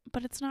like,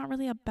 but it's not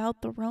really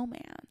about the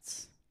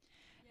romance.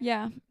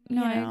 Yeah.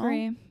 No, I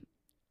agree.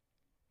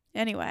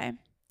 Anyway.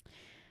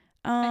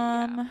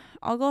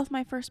 I'll go with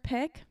my first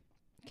pick.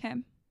 Okay.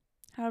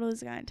 How to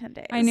Lose a Guy in 10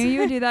 Days. I knew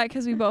you would do that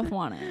because we both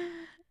want it.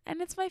 And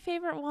it's my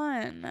favorite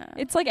one.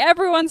 It's like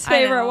everyone's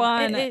favorite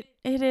one. It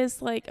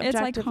is like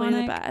objectively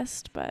the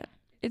best, but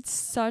it's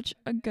such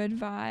a good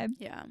vibe.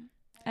 Yeah.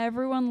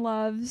 Everyone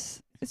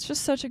loves. It's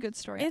just such a good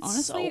story. It's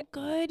honestly, so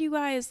good, you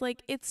guys.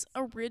 Like it's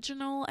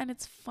original and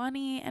it's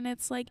funny and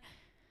it's like,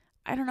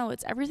 I don't know,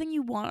 it's everything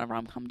you want a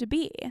rom-com to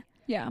be.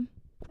 Yeah.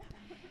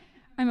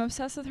 I'm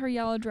obsessed with her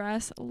yellow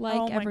dress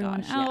like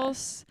everyone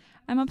else. Yeah.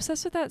 I'm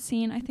obsessed with that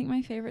scene. I think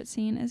my favorite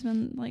scene is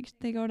when like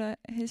they go to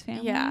his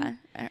family. Yeah.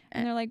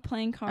 And they're like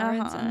playing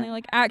cards and they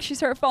like actually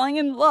start falling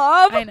in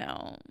love. I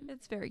know.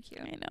 It's very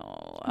cute. I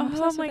know.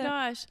 Oh my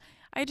gosh.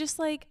 I just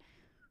like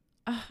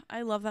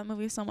I love that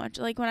movie so much.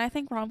 Like when I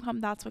think rom-com,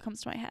 that's what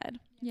comes to my head.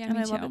 Yeah, and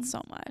me I too. love it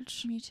so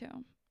much. Me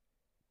too.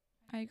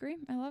 I agree.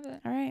 I love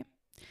it. All right.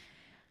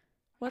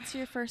 What's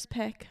your first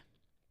pick?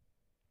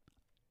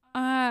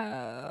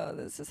 Oh,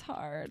 this is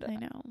hard. I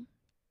know.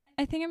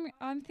 I think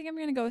I'm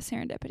gonna go with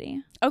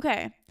Serendipity.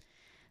 Okay.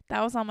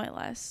 That was on my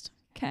list.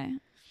 Okay.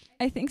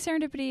 I think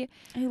Serendipity.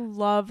 I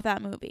love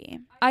that movie.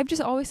 I've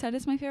just always said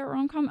it's my favorite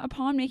rom-com.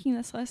 Upon making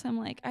this list, I'm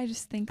like, I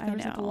just think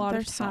there's like a lot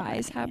of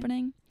ties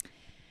happening.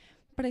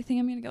 But I think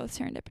I'm gonna go with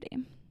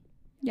Serendipity.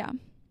 Yeah.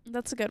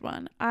 That's a good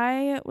one.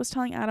 I was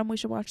telling Adam we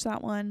should watch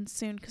that one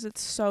soon because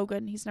it's so good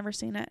and he's never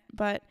seen it.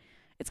 But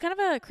it's kind of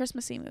a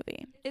Christmassy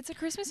movie. It's a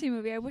Christmassy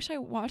movie. I wish I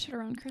watched it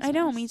around Christmas. I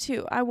know, me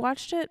too. I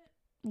watched it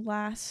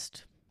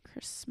last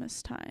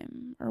Christmas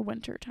time or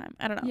winter time.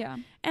 I don't know. Yeah.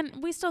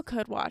 And we still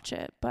could watch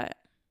it, but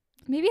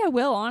maybe I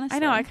will, honestly. I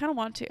know, I kind of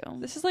want to.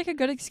 This is like a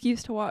good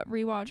excuse to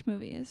rewatch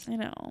movies. I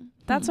know.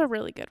 That's a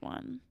really good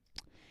one.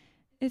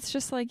 It's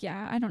just like,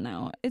 yeah, I don't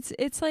know.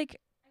 It's like,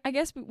 I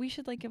guess we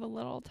should like give a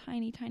little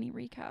tiny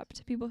recap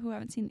to people who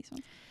haven't seen these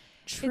ones.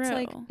 True. It's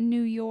like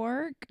New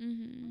York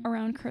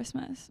around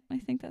Christmas. I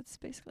think that's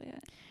basically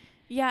it.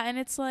 Yeah, and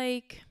it's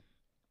like,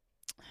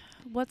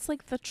 what's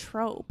like the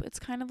trope? It's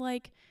kind of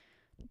like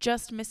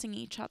just missing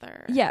each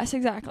other. Yes,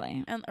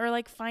 exactly. And or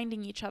like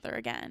finding each other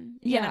again.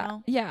 You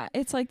know? Yeah.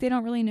 It's like they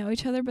don't really know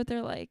each other, but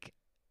they're like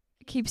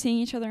keep seeing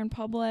each other in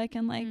public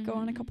and like go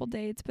on a couple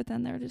dates, but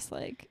then they're just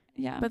like,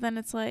 yeah. But then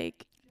it's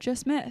like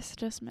just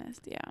missed.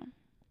 Yeah.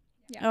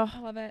 Yeah, I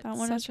love it. That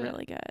one is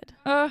really good.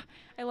 I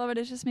love it.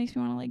 It just makes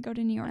me want to like go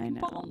to New York and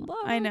fall in love.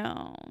 I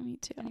know. Me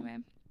too. Anyway.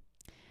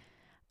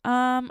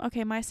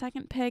 Okay, my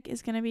second pick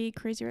is gonna be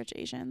Crazy Rich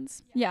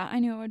Asians. Yeah, I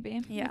knew it would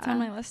be. Yeah. It's on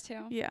my list too.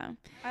 Yeah.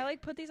 I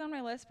like put these on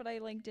my list, but I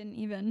like didn't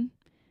even.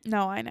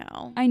 No, I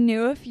know. I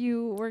knew if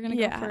you were gonna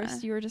go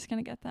first, you were just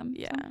gonna get them.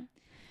 Yeah. So,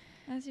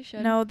 as you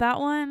should. No, that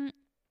one,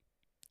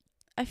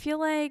 I feel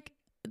like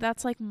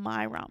that's like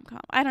my rom-com.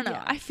 I don't know.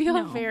 Yeah. I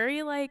feel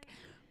very like,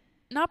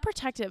 not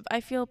protective.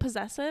 I feel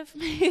possessive.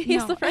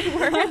 Is the right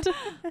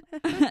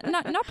word.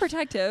 not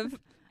protective.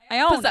 I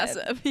own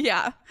possessive.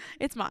 Yeah.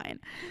 It's mine.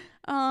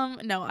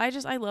 No,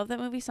 I love that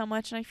movie so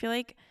much, and I feel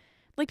like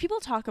people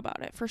talk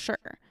about it for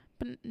sure,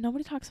 but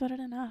nobody talks about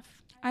it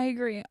enough. I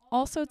agree.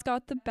 Also, it's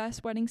got the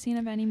best wedding scene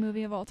of any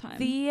movie of all time.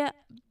 The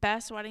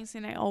best wedding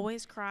scene. I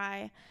always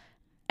cry.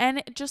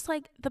 And just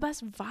like the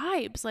best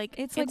vibes. Like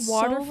it's like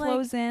water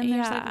flows in.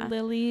 There's like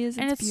lilies.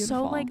 And it's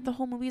beautiful. so like the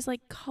whole movie is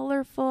like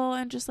colorful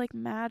and just like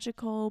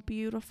magical,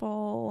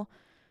 beautiful.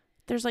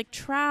 There's like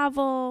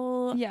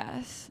travel.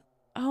 Yes.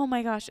 Oh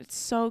my gosh, it's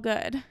so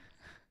good.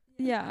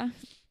 Yeah.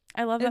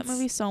 I love that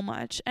movie so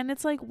much. And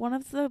it's like one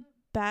of the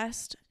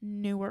best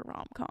newer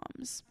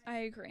rom-coms. I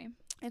agree.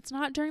 It's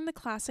not during the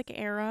classic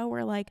era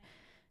where like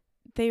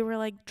they were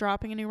like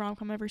dropping a new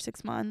rom-com every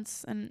 6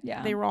 months and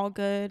they were all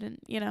good and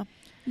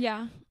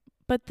Yeah.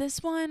 But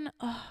this one,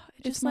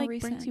 it just like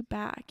brings you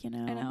back, I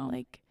know.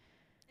 Like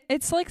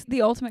it's like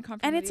the ultimate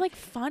comfort and movie. it's like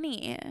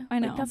funny. I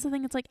know. Like, that's the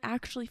thing, it's like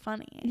actually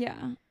funny.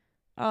 Yeah.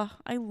 Oh,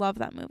 I love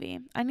that movie.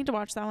 I need to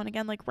watch that one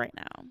again like right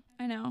now.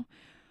 I know.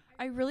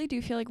 I really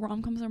do feel like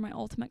rom-coms are my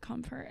ultimate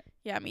comfort.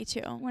 Yeah, me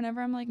too.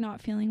 Whenever I'm like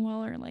not feeling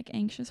well or like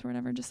anxious or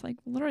whatever, just like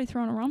literally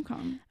throw on a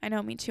rom-com. I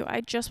know, me too.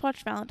 I just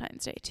watched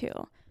Valentine's Day too.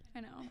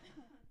 I know.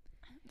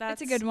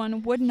 That's a good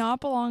one. Would not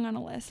belong on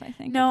a list, I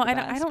think. No,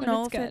 I don't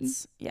know if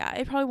it's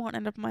it probably won't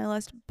end up on my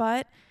list,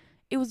 but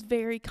it was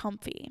very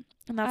comfy.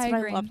 And that's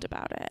what I loved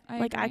about it.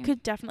 I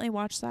could definitely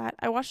watch that.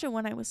 I watched it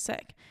when I was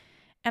sick.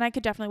 And I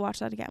could definitely watch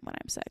that again when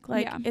I'm sick.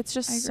 Like it's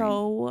just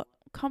so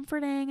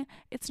comforting.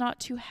 It's not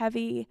too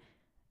heavy.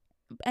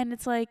 And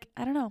it's like,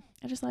 I don't know.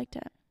 I just liked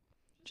it.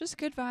 Just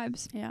good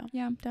vibes. Yeah.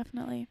 Yeah.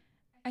 Definitely.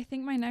 I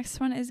think my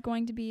next one is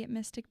going to be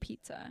Mystic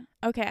Pizza.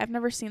 Okay. I've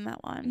never seen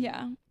that one.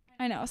 Yeah.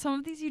 I know. Some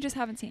of these you just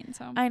haven't seen,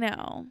 so. I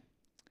know.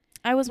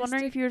 I was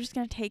wondering if you were just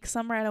going to take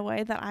some right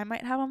away that I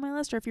might have on my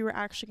list or if you were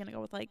actually going to go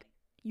with like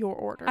your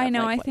order. I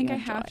know. Like, I think I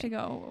have to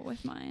go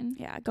with mine.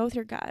 Yeah. Go with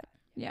your gut.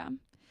 Yeah.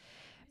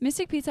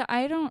 Mystic Pizza,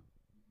 I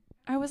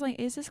was like,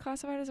 is this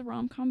classified as a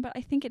rom-com? But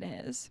I think it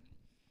is.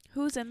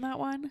 Who's in that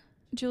one?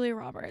 Julia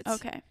Roberts.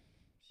 Okay.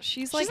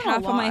 She's like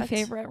half of my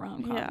favorite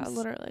rom-coms. Yeah,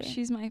 literally.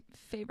 She's my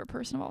favorite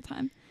person of all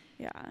time.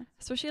 Yeah.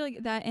 Especially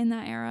like that in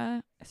that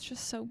era. It's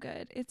just so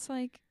good. It's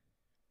like,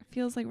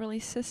 feels like really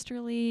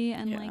sisterly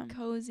and like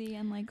cozy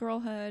and like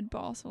girlhood, but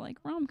also like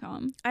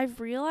rom-com.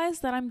 I've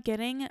realized that I'm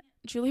getting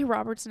Julia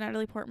Roberts and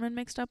Natalie Portman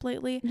mixed up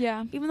lately.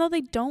 Yeah. Even though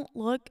they don't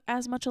look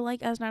as much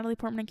alike as Natalie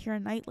Portman and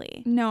Keira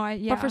Knightley. No,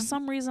 But for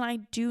some reason, I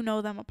do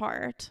know them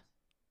apart.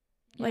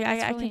 Yeah, like,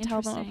 I really can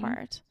tell them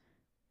apart.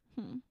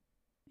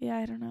 Yeah,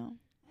 I don't know.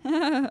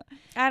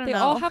 They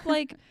all have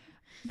like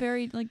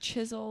very like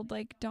chiseled,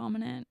 like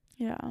dominant,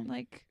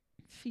 like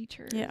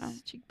features,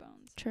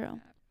 cheekbones.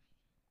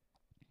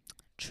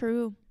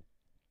 True.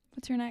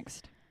 What's your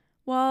next?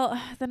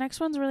 Well, the next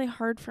one's really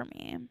hard for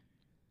me.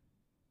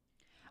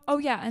 Oh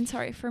yeah, and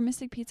sorry, for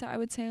Mystic Pizza, I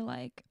would say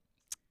like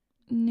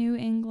New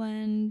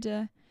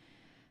England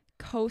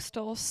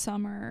coastal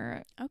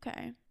summer.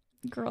 Okay.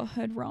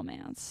 Girlhood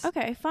romance.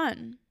 Okay,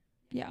 fun.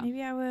 Yeah.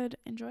 Maybe I would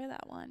enjoy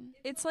that one.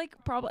 It's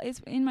like probably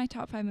it's in my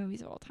top 5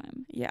 movies of all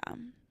time. Yeah.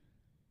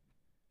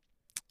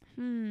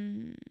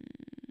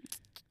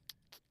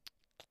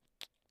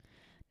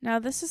 Now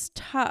this is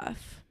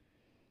tough.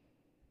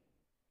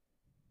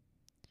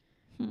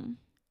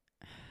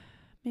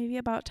 Maybe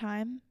About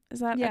Time. Is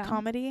that a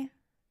comedy?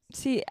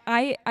 See,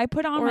 I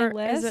put on my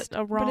list. Is it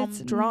a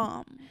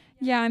rom-dram?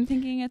 Yeah, I'm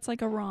thinking it's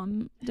like a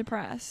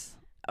rom-depress.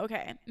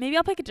 Okay. Maybe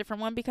I'll pick a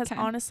different one because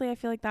honestly I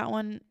feel like that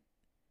one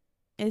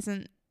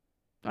isn't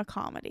a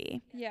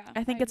comedy. Yeah.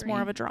 I think it's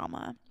more of a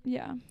drama.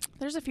 Yeah.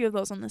 There's a few of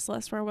those on this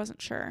list where I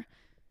wasn't sure.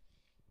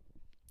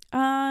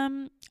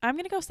 I'm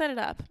going to go Set It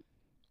Up.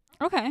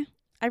 Okay.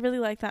 I really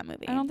like that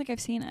movie. I don't think I've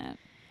seen it.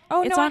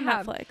 Oh, it's no, on I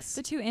have. Netflix.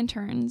 The 2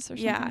 interns or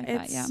something like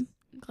that. Yeah.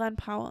 Glenn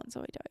Powell and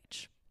Zoe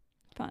Deutsch.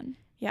 Fun.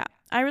 Yeah.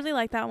 I really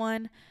like that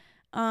one.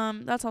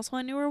 That's also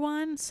a newer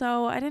one.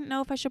 So I didn't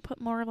know if I should put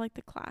more of like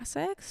the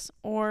classics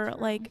or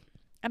like,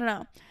 I don't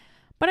know.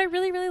 But I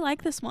really, really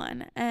like this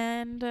one.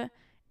 And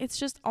it's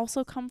just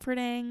also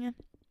comforting.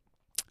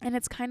 And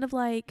it's kind of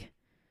like,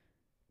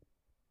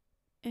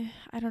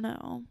 I don't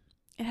know.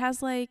 It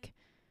has like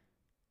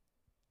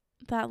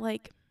that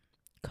like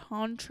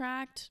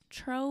contract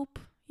trope,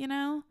 you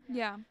know?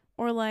 Yeah.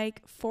 Or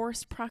like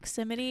forced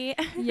proximity,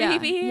 yeah.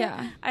 maybe.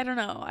 Yeah. I don't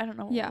know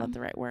what the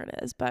right word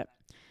is, but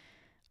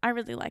I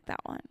really like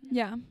that one.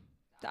 Yeah.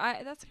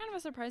 That's kind of a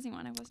surprising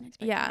one. I wasn't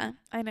expecting. Yeah,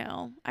 I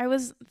know. I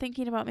was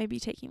thinking about maybe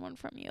taking one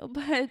from you,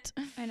 but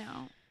I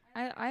know.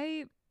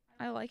 I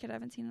like it. I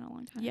haven't seen it in a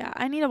long time. Yeah,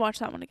 I need to watch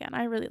that one again.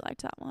 I really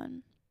liked that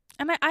one.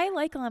 And I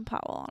like Glenn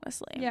Powell,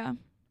 honestly. Yeah.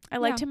 I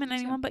liked him in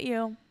Anyone But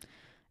You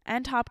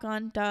and Top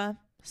Gun, duh.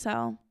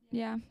 So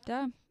yeah,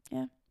 duh.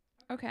 Yeah.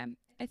 Okay,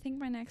 I think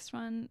my next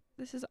one,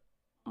 this is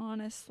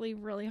honestly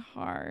really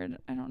hard.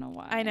 I don't know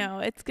why. I know,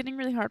 it's getting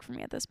really hard for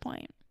me at this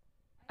point.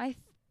 I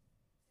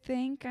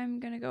think I'm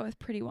gonna go with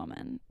Pretty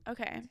Woman.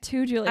 Okay.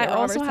 2 Julia I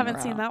Roberts also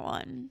haven't seen that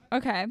one.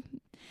 Okay.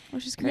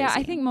 Which is crazy. Yeah,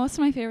 I think most of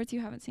my favorites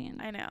you haven't seen.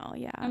 I know,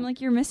 yeah. I'm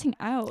like, you're missing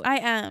out. I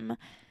am.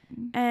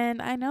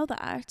 And I know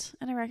that.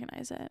 And I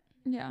recognize it.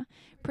 Yeah.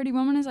 Pretty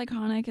Woman is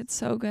iconic. It's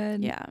so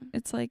good. Yeah.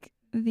 It's like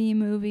the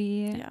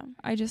movie. Yeah.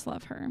 I just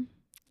love her.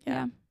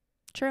 Yeah.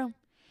 True.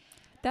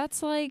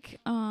 That's like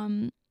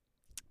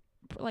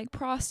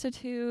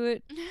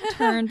prostitute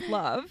turned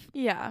love.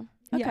 Yeah.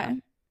 Okay. Yeah.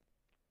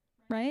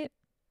 Right?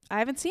 I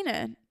haven't seen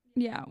it.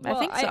 Yeah. Well, I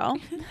think so.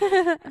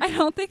 I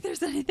don't think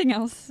there's anything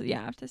else I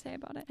have to say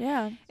about it.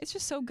 Yeah. It's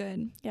just so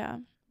good. Yeah.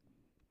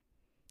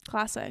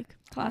 Classic.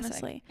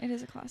 Honestly. It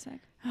is a classic.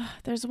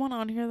 There's one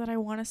on here that I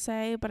want to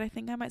say, but I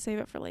think I might save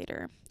it for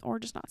later or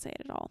just not say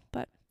it at all.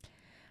 But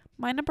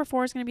my number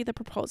 4 is going to be The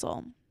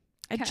Proposal.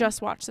 I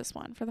just watched this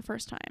one for the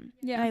first time.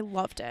 Yeah. And I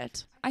loved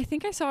it. I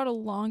think I saw it a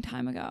long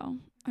time ago.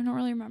 I don't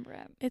really remember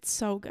it. It's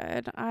so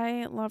good.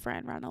 I love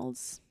Ryan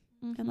Reynolds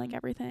and like Mhm.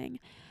 everything.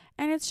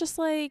 And it's just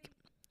like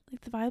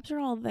the vibes are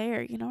all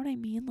there. You know what I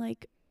mean?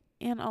 Like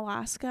in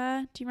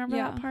Alaska. Do you remember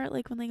that part?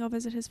 Like when they go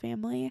visit his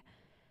family?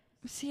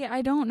 See,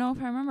 I don't know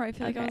if I remember. I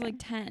feel like I was like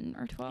 10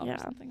 or 12 or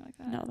something like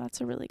that. No,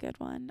 that's a really good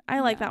one.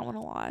 I like that one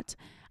a lot.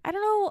 I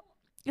don't know.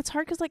 It's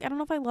hard because like I don't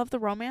know if I love the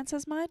romance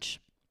as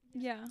much.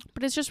 Yeah.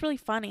 But it's just really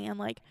funny and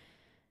like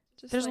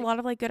just there's a lot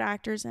of like good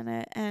actors in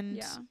it and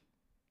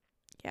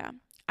yeah.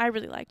 I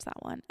really liked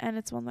that one and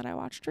it's one that I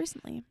watched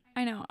recently.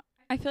 I know.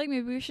 I feel like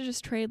maybe we should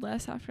just trade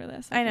lists after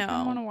this. Like, I know.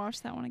 I want to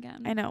watch that one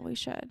again. I know we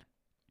should.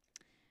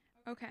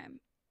 Okay.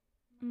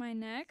 My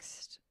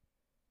next,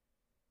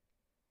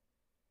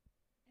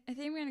 I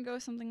think I'm going to go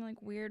with something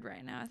like weird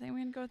right now. I think I'm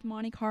going to go with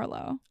Monte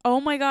Carlo.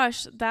 Oh my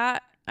gosh, I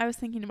was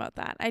thinking about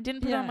that. I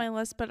didn't put it on my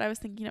list, but I was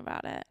thinking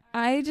about it.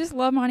 I just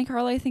love Monte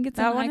Carlo. I think it's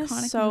that an one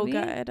iconic is so movie.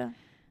 good.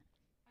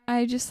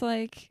 I just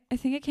like, I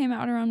think it came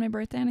out around my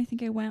birthday, and I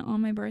think I went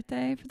on my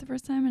birthday for the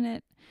first time, and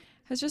it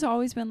has just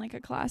always been like a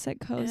classic,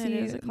 cozy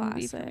it is a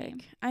movie for classic.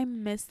 me. I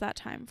miss that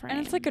time frame.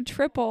 And it's like a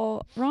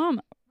triple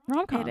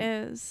rom-com. It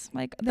is.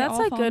 Like that's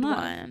a good one.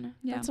 one.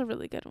 Yeah. That's a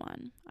really good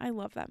one. I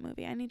love that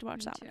movie. I need to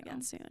watch that one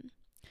again soon.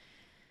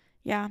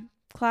 Yeah.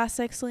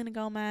 Classic. Selena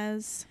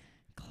Gomez.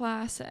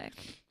 Classic.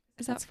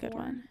 That's that a good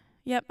 4? one.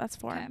 Yep, that's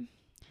 4.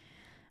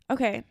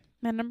 Okay.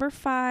 My number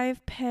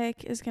 5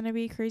 pick is going to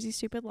be Crazy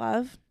Stupid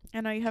Love.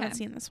 I know you haven't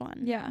seen this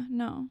one. Yeah,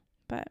 no.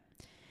 But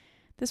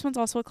this one's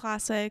also a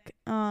classic.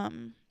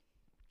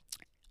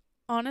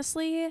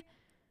 Honestly,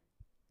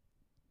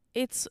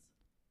 it's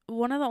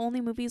one of the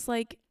only movies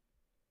like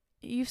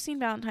you've seen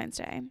Valentine's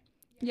Day.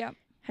 Yep.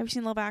 Have you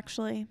seen Love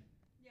Actually?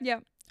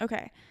 Yep.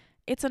 Okay.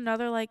 It's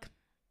another like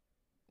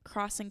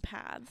crossing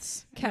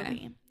paths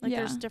movie. Like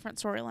there's different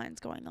storylines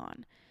going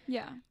on.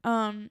 Yeah.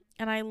 And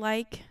I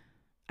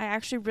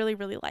actually really,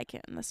 really like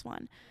it in this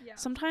one. Yeah.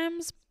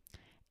 Sometimes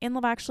in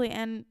Love Actually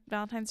and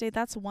Valentine's Day,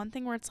 that's one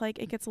thing where it's like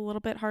it gets a little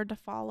bit hard to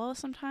follow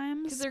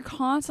sometimes. Because they're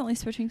constantly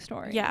switching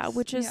stories. Yeah,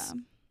 which is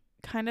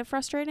kind of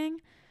frustrating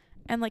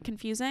and like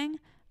confusing.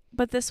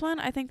 But this one,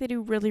 I think they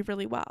do really,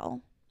 really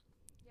well.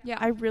 Yeah.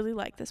 I really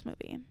like this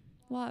movie.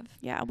 Love.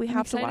 Yeah, we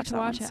have to watch that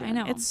one soon. I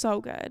know. It's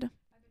so good.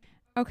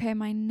 Okay,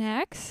 my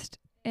next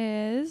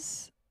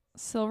is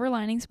Silver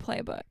Linings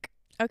Playbook.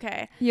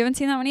 Okay. You haven't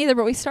seen that one either,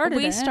 but we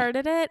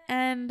started it,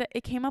 and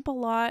it came up a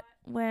lot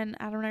when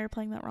Adam and I were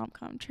playing that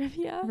romcom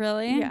trivia.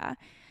 Really? Yeah.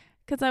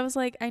 Because I was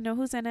like, I know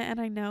who's in it, and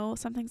I know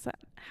some things that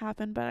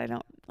happened, but I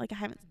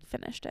haven't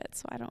finished it,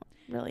 so I don't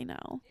really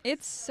know.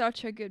 It's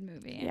such a good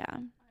movie. Yeah.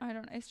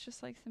 It's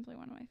just like simply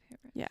one of my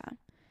favorites. Yeah.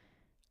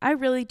 I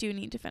really do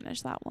need to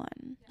finish that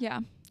one. Yeah.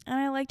 And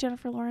I like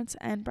Jennifer Lawrence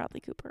and Bradley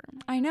Cooper.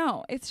 I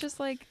know. It's just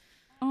like,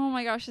 oh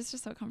my gosh, it's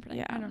just so comforting.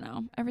 Yeah. I don't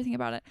know. Everything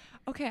about it.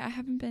 Okay, I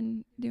haven't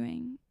been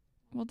doing,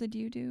 well, did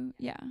you do?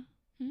 Yeah.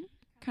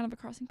 Kind of a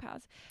crossing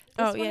paths.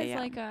 This one is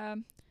like a,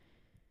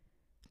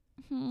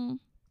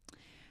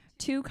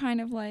 two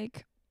kind of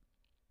like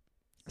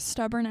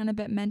stubborn and a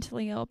bit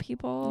mentally ill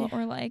people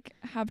or like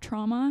have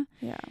trauma.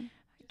 Yeah.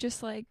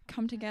 Just like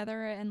come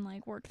together and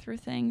like work through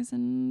things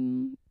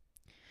and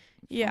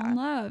fall in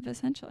love,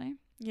 essentially.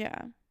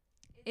 Yeah.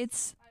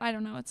 It's, I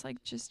don't know, it's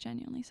like just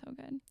genuinely so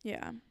good.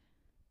 Yeah.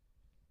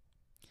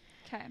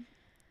 Okay.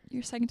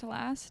 Your second to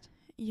last?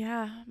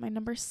 Yeah. My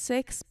number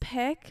 6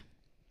 pick,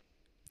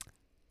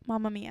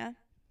 Mamma Mia.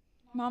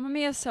 Mamma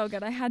Mia is so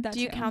good. I had that too.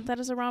 Do you count that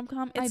as a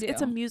rom-com? I do.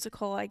 It's a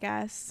musical, I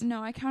guess.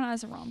 No, I count it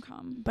as a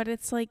rom-com. But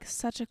it's like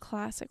such a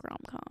classic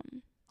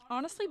rom-com.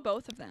 Honestly,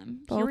 both of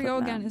them. Both Here We Go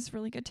of Again them. is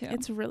really good too.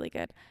 It's really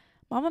good.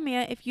 Mamma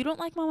Mia, if you don't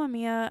like Mamma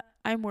Mia,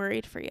 I'm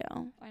worried for you.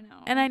 I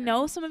know. And I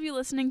know some of you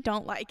listening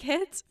don't like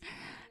it.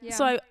 Yeah.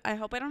 So I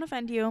hope I don't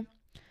offend you.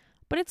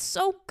 But it's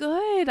so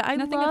good. I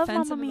love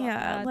Mamma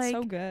Mia. Like, it's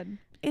so good.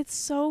 It's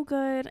so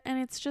good and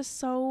it's just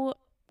so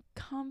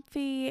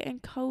comfy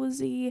and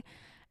cozy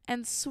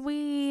and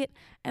sweet,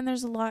 and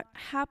there's a lot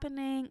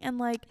happening, and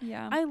like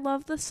I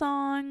love the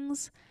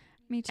songs.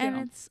 Me too. And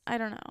it's, I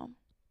don't know,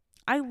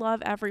 I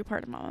love every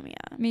part of Mamma Mia.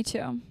 Me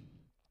too.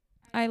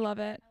 I love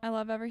it. I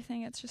love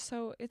everything. It's just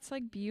so, it's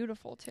like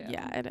beautiful too.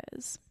 Yeah, it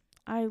is.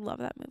 I love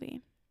that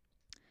movie.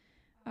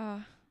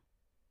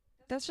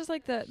 That's just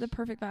like the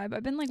perfect vibe.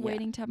 I've been like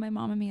waiting to have my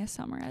Mamma Mia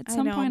summer. At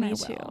some point I will.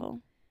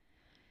 Too.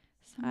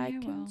 I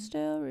can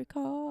still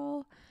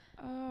recall.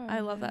 Oh, I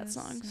love that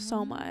song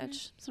so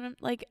much.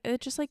 Like it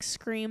just like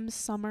screams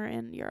summer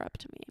in Europe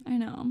to me. I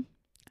know.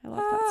 I love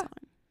that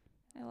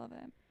song. I love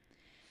it.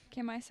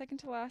 Okay, my second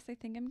to last, I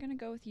think I'm gonna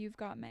go with You've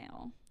Got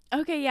Mail.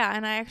 Okay, yeah,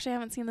 and I actually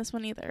haven't seen this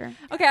one either.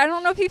 Okay, I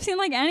don't know if you've seen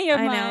like any of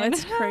mine. I know,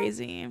 it's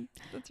crazy.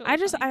 That's really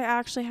funny. I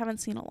actually haven't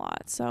seen a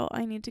lot, so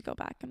I need to go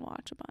back and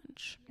watch a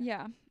bunch.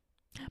 Yeah.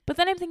 But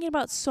then I'm thinking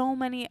about so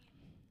many,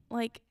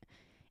 like,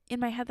 in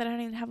my head that I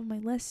don't even have on my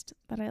list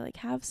that I, like,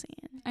 have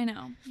seen. I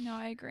know. No,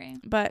 I agree.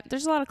 But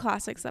there's a lot of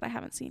classics that I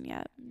haven't seen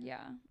yet.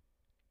 Yeah.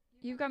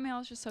 You've Got Mail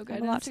is just so good.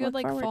 And it's a good,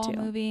 like, fall to.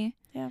 movie.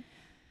 Yeah.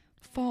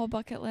 Fall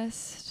bucket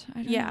list.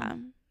 I don't know.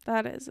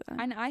 That is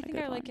And I think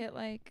I like it,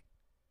 like,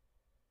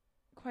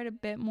 quite a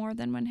bit more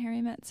than When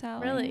Harry Met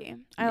Sally. Really?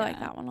 I like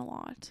that one a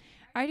lot.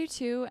 I do,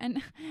 too.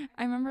 And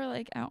I remember,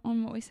 like, out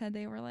on What We Said,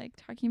 they were, like,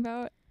 talking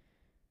about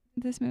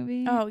this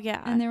movie. Oh,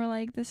 yeah. And they were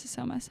like, this is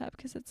so messed up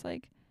because it's,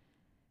 like,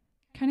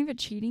 kind of a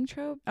cheating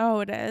trope. Oh,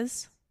 it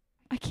is?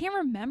 I can't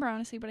remember,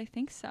 honestly, but I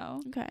think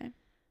so. Okay.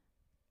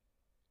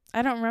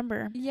 I don't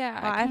remember. Yeah,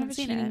 I haven't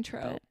seen it.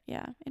 Trope.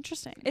 Yeah,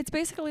 interesting. It's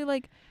basically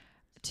like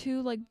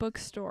two like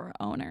bookstore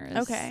owners.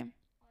 Okay.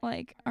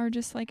 Like are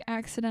just like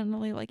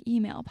accidentally like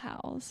email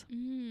pals.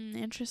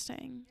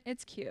 Interesting.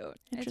 It's cute.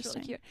 It's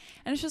really cute.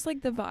 And it's just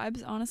like the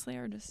vibes honestly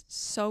are just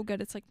so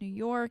good. It's like New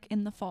York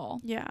in the fall.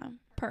 Yeah.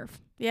 Perf.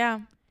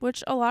 Yeah.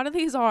 Which a lot of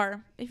these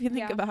are, if you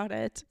think about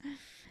it.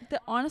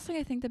 Honestly,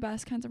 I think the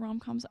best kinds of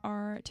rom-coms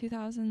are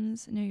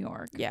 2000s New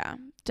York. Yeah,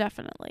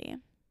 definitely.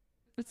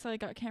 It's like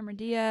got Cameron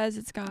Diaz.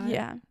 It's got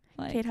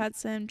like Kate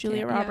Hudson,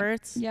 Julia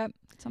Roberts. Yep,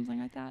 something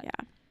like that.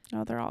 Yeah.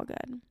 No, they're all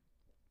good.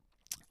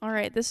 All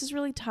right, this is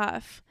really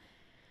tough,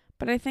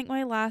 but I think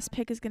my last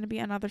pick is going to be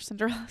Another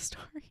Cinderella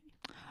Story.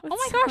 Oh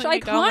my gosh,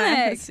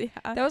 iconic!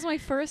 Yeah. That was my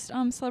first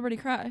celebrity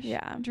crush.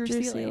 Yeah, Drew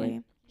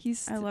Seeley.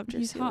 I love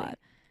Drew Seeley. Hot.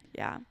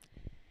 Yeah.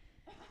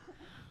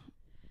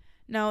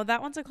 No,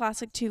 that one's a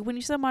classic too. When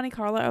you said Monte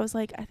Carlo, I was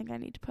like, I think I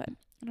need to put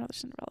Another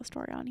Cinderella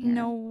Story on here.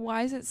 No,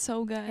 why is it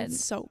so good?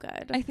 It's so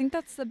good. I think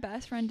that's the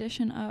best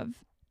rendition of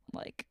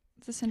like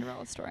the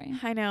Cinderella story.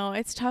 I know.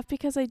 It's tough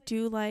because I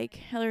do like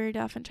Hilary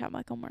Duff and Chad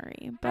Michael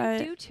Murray. But I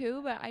do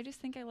too, but I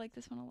just think I like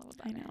this one a little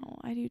better. I know.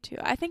 I do too.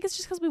 I think it's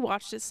just because we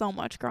watched it so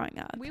much growing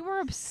up. We were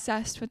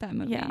obsessed with that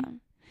movie. Yeah.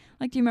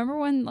 Like, do you remember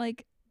when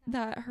like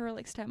that her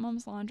like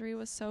stepmom's laundry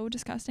was so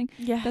disgusting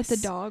that the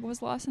dog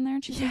was lost in there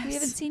and she's like, we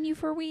haven't seen you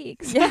for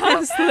weeks.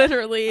 Yes,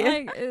 literally.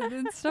 Like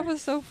stuff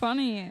was so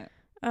funny.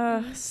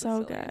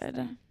 So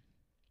good.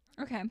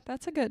 Okay,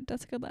 that's a good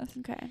list.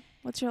 Okay,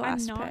 what's your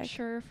last pick? I'm not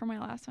sure for my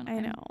last one. I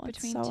know,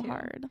 it's so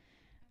hard.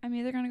 I'm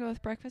either gonna go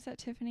with Breakfast at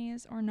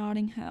Tiffany's or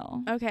Notting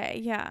Hill.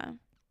 Okay, yeah.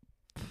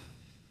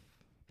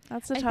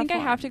 That's a tough one. I think I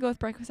have to go with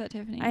Breakfast at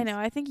Tiffany's. I know,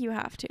 I think you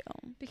have to.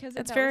 Because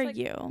it's very like,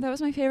 you. That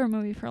was my favorite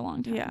movie for a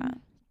long time. Yeah.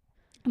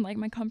 And like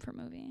my comfort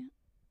movie.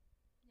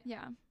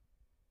 Yeah.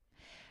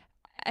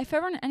 If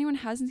anyone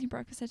hasn't seen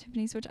Breakfast at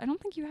Tiffany's, which I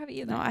don't think you have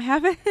either. No, I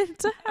haven't.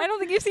 I don't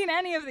think you've seen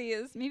any of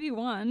these. Maybe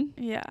one.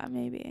 Yeah,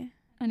 maybe.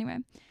 Anyway,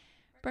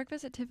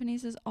 Breakfast at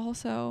Tiffany's is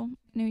also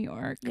New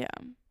York. Yeah.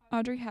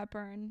 Audrey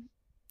Hepburn.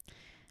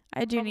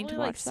 I do need to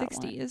watch like that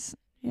 60s.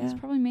 Yeah. It was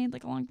probably made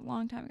like a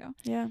long time ago.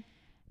 Yeah.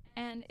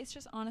 And it's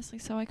just honestly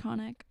so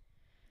iconic.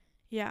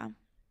 Yeah.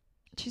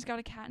 She's got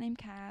a cat named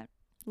Cat.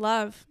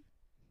 Love.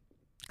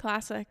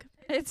 Classic.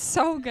 It's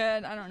so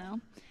good. I don't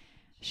know.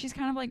 She's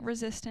kind of like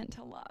resistant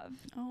to love.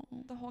 Oh.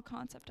 The whole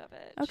concept of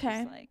it. Okay.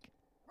 She's like,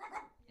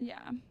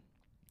 yeah.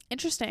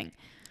 Interesting.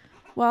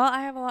 Well,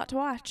 I have a lot to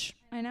watch.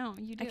 I know.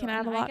 You do. I can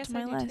add a lot to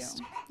my list.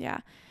 Too. Yeah.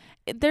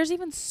 There's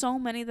even so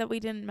many that we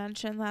didn't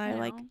mention that I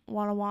like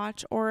want to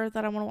watch or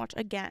that I want to watch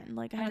again.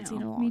 Like I haven't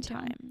seen in a long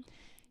time.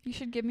 You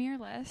should give me your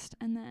list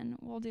and then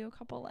we'll do a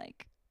couple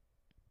like.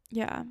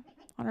 Yeah.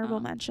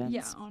 Honorable mentions.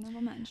 Yeah, honorable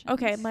mentions.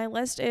 Okay, my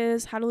list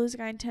is How to Lose a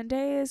Guy in 10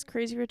 Days,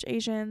 Crazy Rich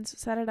Asians,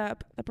 Set It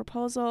Up, The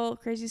Proposal,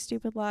 Crazy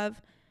Stupid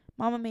Love,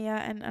 Mamma Mia,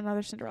 and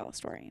Another Cinderella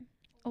Story.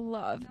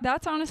 Love.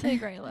 That's honestly a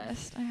great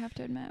list, I have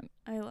to admit.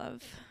 I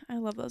love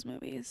those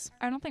movies.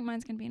 I don't think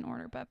mine's going to be in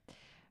order, but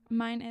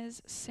mine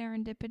is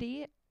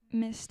Serendipity,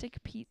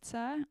 Mystic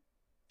Pizza,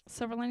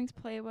 Silver Linings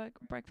Playbook,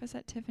 Breakfast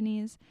at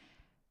Tiffany's,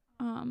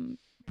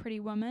 Pretty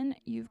Woman,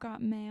 You've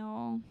Got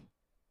Mail.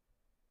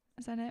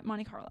 Is that it?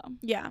 Monte Carlo.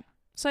 Yeah.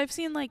 So I've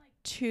seen like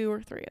 2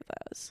 or 3 of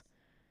those.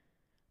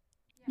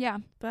 Yeah.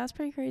 But that's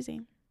pretty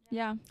crazy.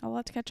 Yeah. A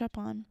lot to catch up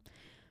on.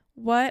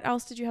 What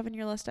else did you have on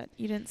your list that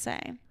you didn't say?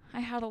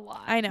 I had a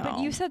lot. I know. But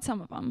you said some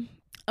of them.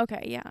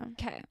 Okay, yeah.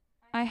 Okay.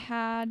 I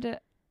had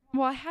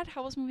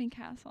Howl's Moving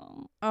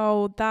Castle.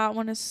 Oh, that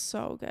one is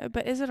so good.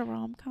 But is it a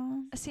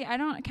rom-com? See, I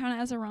don't count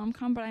it as a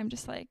rom-com, but I'm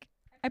just like,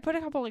 I put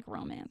a couple like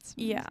romance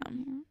movies in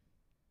here.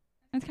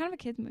 It's kind of a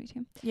kid's movie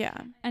too. Yeah.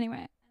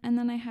 Anyway, and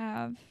then I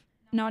have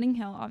Notting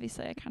Hill,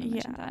 obviously I kind of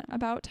mentioned that.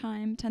 About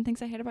Time, 10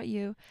 Things I Hate About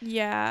You.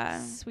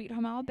 Yeah. Sweet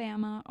Home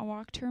Alabama, A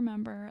Walk to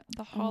Remember,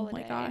 The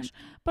Holiday. Oh my gosh.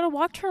 But A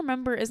Walk to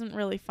Remember isn't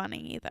really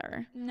funny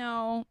either.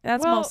 No.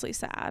 That's mostly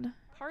sad.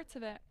 Parts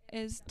of it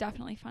is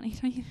definitely funny,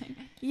 don't you think?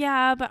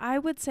 Yeah, but I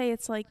would say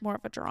it's like more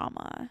of a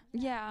drama.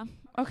 Yeah.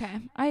 Okay,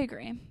 I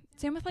agree.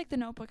 Same with like The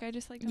Notebook. I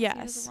just like don't see it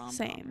as a rom-com,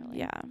 same. really.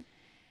 Yeah.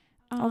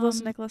 All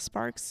those Nicholas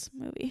Sparks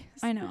movies.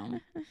 I know.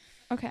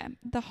 Okay,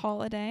 The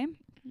Holiday,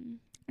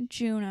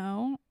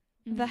 Juno,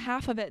 the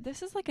half of it.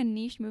 This is like a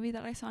niche movie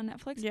that I saw on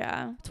Netflix.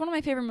 Yeah. It's one of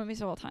my favorite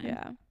movies of all time.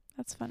 Yeah.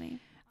 That's funny.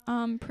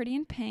 Pretty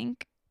in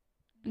Pink,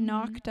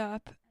 Knocked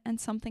Up, and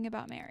Something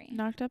About Mary.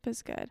 Knocked Up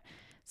is good.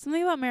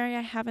 Something About Mary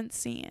I haven't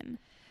seen,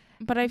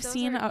 but I've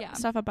seen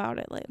stuff about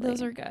it lately.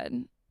 Those are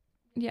good.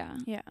 Yeah.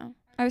 Yeah.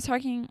 I was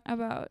talking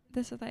about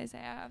this with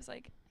Isaiah. I was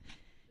like,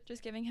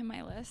 just giving him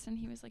my list, and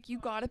he was like, you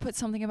gotta put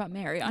Something About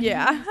Mary on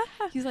here.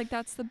 He's like,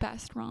 that's the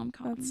best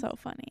rom-com. That's so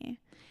funny.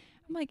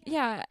 I'm like,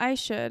 yeah, I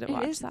should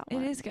watch that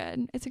one. It is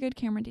good. It's a good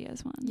Cameron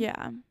Diaz one.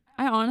 Yeah.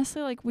 I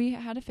honestly, like, we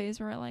had a phase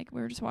where like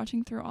we were just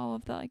watching through all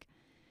of the like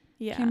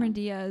Cameron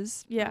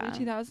Diaz early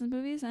 2000s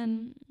movies,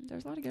 and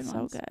there's a lot of good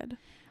ones. So good.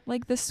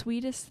 Like The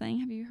Sweetest Thing.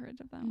 Have you heard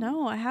of that one?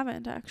 No, I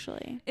haven't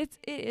actually. It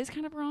is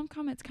kind of a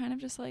rom-com. It's kind of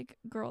just like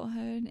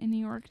girlhood in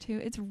New York too.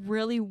 It's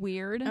really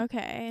weird.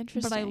 Okay,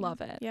 interesting. But I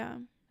love it. Yeah.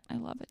 I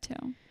love it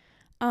too.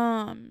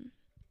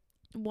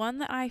 One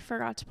that I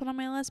forgot to put on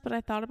my list, but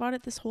I thought about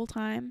it this whole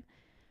time.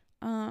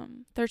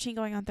 13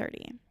 Going on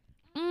 30.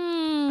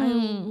 I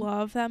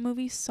love that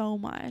movie so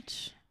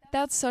much.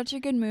 That's such a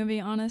good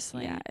movie,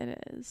 honestly. Yeah,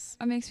 it is.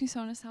 It makes me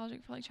so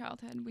nostalgic for like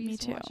childhood. We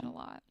used to watch it a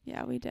lot.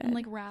 Yeah, we did. And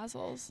like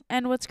Razzles.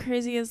 And what's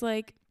crazy is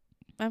like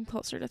I'm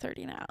closer to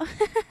 30 now.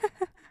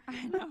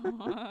 I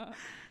know.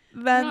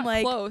 Then not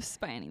like close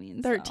by any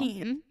means.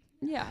 13.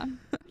 So. Yeah.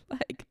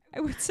 Like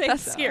I would say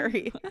that's so.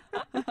 scary.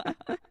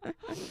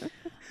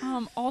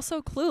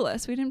 Also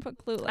Clueless. We didn't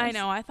put Clueless. I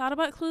know. I thought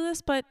about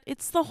Clueless, but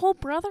it's the whole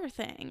brother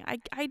thing.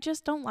 I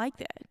just don't like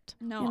it.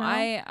 No, you know?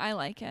 I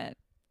like it.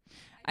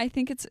 I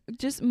think it's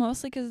just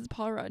mostly because it's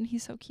Paul Rudd and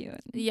he's so cute.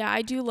 Yeah,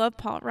 I do love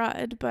Paul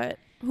Rudd, but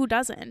who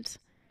doesn't?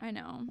 I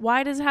know.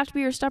 Why does it have to be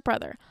your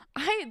stepbrother?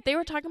 They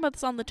were talking about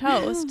this on the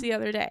toast the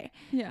other day.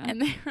 Yeah.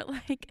 And they were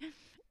like,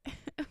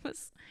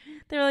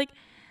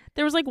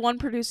 there was like one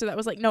producer that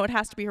was like, no, it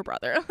has to be her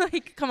brother.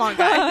 Like, come on,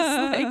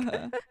 guys.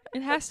 Like,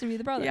 it has to be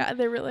the brother. Yeah,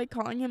 they were like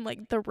calling him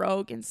like the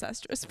rogue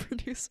incestuous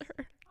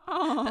producer.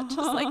 Oh, that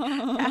just like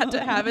had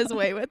to have his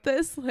way with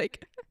this.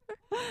 Like,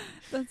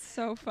 that's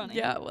so funny.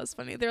 Yeah, it was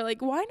funny. They're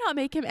like, why not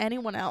make him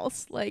anyone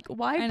else? Like,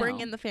 why bring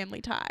in the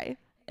family tie?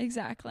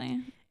 Exactly.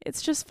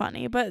 It's just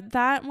funny. But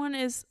that one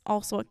is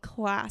also a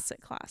classic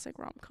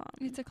rom-com.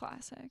 It's a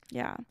classic.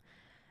 Yeah.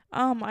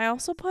 I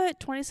also put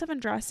 27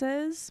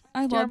 Dresses.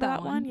 I love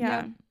that one.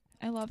 Yeah.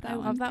 I love that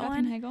one. I love that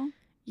one. Hagel.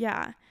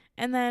 Yeah.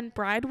 And then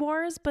Bride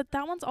Wars, but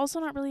that one's also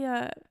not really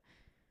a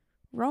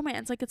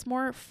romance. Like, it's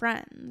more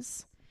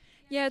friends.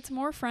 Yeah, it's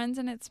more friends,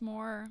 and it's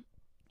more...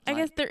 I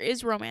guess there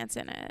is romance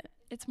in it.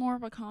 It's more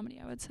of a comedy,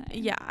 I would say.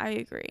 Yeah, I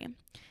agree.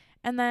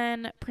 And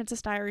then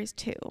Princess Diaries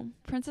 2.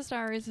 Princess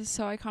Diaries is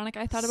so iconic.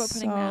 I thought about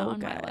putting that on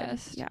my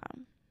list. Yeah.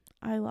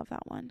 I love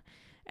that one.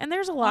 And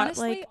there's a lot.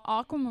 Honestly, like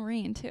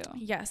Aquamarine too.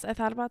 Yes, I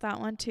thought about that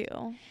one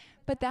too.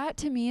 But that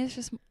to me is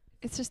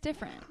just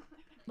different.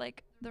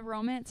 Like the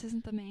romance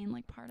isn't the main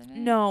like part of it.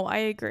 No, I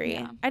agree.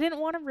 Yeah. I didn't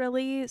want to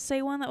really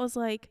say one that was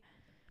like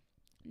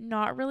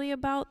not really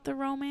about the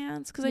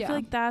romance because I feel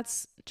like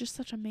that's just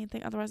such a main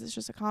thing. Otherwise, it's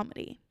just a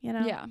comedy, you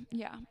know?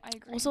 Yeah, I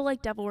agree. Also,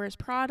 like Devil Wears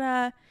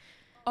Prada.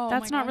 Oh,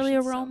 that's my not gosh, really a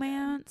it's so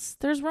romance.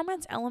 There's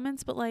romance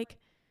elements, but like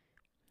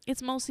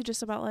it's mostly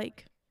just about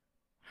like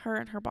her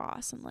and her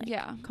boss and like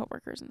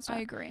coworkers and stuff. I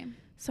agree.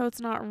 So it's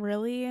not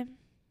really, I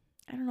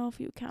don't know if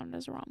you count it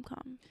as a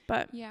rom-com,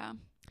 but yeah,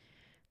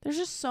 there's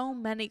just so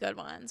many good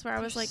ones where I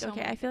was like, so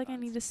okay, I feel like I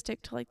need to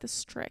stick to like the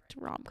strict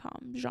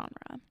rom-com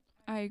genre.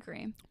 I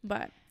agree.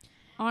 But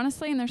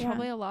honestly, and there's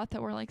probably a lot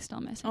that we're like still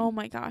missing. Oh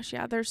my gosh,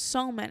 yeah, there's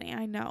so many.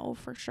 I know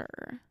for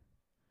sure.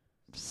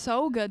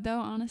 So good though,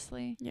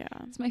 honestly. Yeah,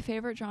 it's my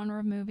favorite genre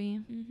of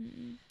movie.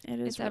 It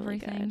is really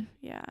everything. Good.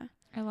 Yeah,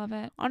 I love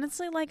it.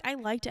 Honestly, like I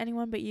liked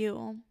Anyone But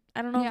You.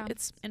 I don't know if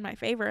it's in my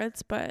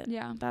favorites, but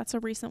that's a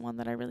recent one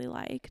that I really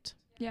liked.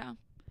 Yeah.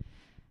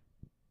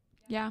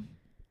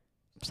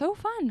 So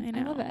fun. I know.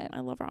 I love it. I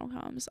love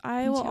rom-coms.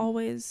 I will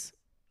always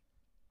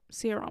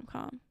see a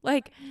rom-com.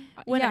 Like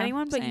when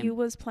Anyone But You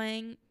was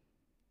playing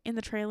in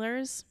the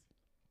trailers,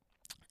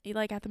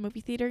 like at the movie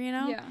theater, you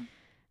know? Yeah.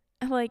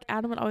 Like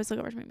Adam would always look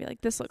over to me and be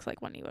like, this looks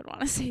like one you would want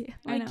to see.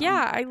 I Like, know.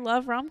 yeah, I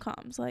love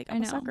rom-coms. Like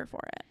I'm a sucker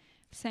for it.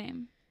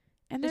 Same.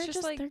 And it's they're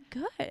just like they're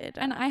good.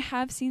 And I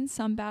have seen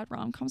some bad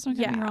rom-coms, don't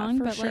get me wrong,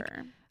 for but sure.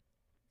 like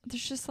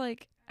there's just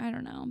like I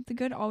don't know, the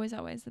good always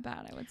outweighs the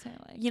bad, I would say.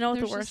 Like, you know what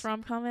the worst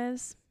rom-com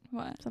is?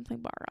 What? Something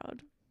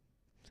Borrowed.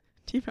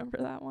 Do you remember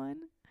that one?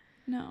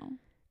 No.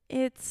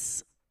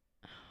 It's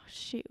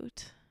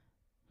shoot.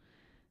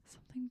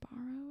 Something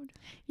Borrowed.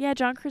 Yeah,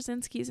 John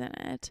Krasinski's in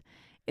it.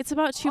 It's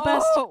about two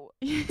best.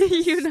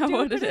 You know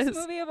what it is. Stupidest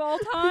movie of all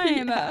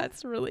time. Yeah,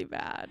 it's really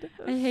bad.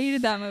 I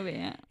hated that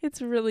movie.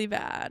 It's really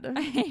bad.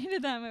 I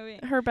hated that movie.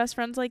 Her best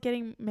friend's like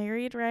getting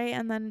married, right?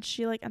 And then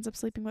she like ends up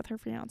sleeping with her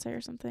fiance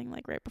or something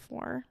like right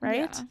before,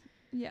 right?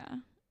 Yeah.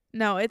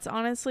 No, it's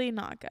honestly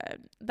not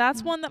good.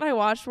 That's one that I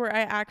watched where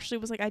I actually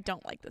was like, I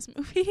don't like this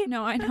movie.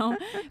 No, I know.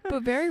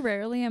 But very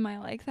rarely am I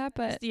like that.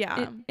 But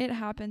yeah, it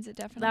happens. It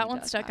definitely that one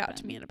does stuck happen. out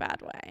to me in a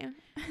bad way.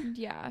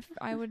 Yeah,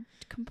 I would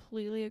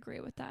completely agree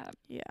with that.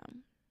 Yeah.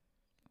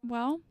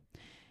 Well,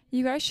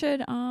 you guys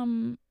should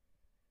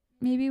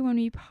maybe when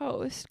we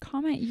post,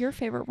 comment your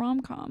favorite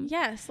rom-com.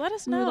 Yes, let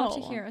us know. We'd love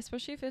to hear,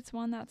 especially if it's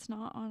one that's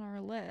not on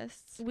our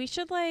lists. We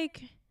should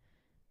like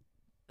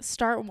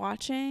start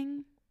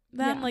watching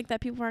them, like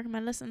that people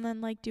recommend us, and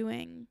then like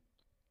doing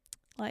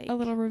like a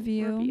little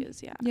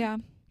reviews. Yeah,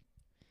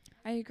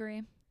 I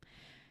agree.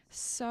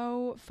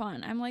 So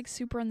fun. I'm like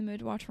super in the mood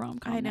to watch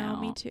rom-com. I know, now.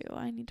 Me too.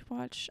 I need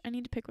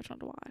to pick which one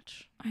to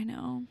watch. I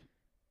know.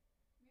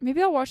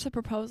 Maybe I'll watch The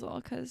Proposal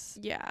because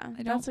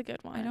that's a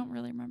good one. I don't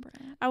really remember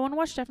it. I want to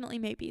watch Definitely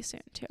Maybe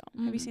soon too.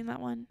 Have you seen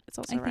that one? It's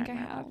also I think I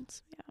have.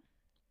 Yeah.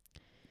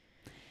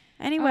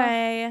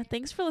 Anyway,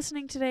 thanks for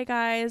listening today,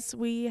 guys.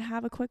 We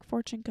have a quick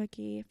fortune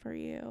cookie for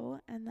you,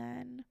 and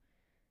then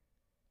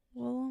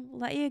we'll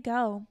let you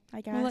go, I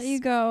guess. We'll let you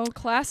go.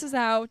 Class is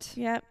out.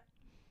 Yep.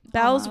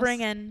 Bell's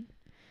ringing.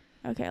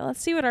 Okay,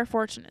 let's see what our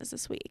fortune is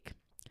this week.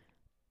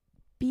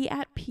 Be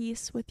at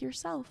peace with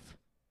yourself.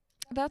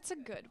 That's a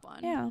good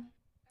one. Yeah.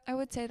 I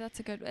would say that's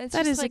a good one.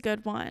 That is a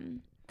good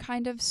one.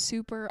 Kind of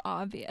super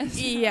obvious.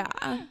 Yeah,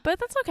 but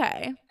that's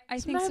okay. I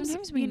think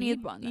sometimes we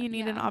need one. You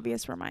need an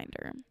obvious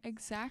reminder.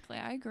 Exactly.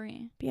 I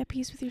agree. Be at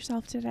peace with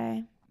yourself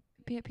today.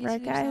 Be at peace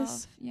with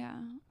yourself. Yeah.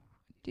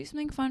 Do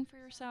something fun for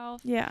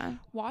yourself. Yeah.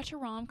 Watch a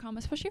rom-com,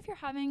 especially if you're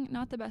having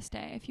not the best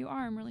day. If you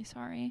are, I'm really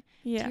sorry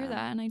to hear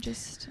that. And I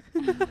just...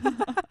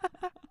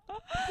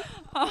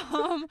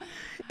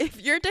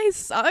 if your day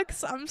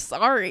sucks, I'm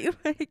sorry.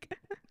 Like...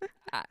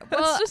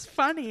 That's just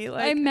funny.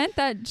 Like, I meant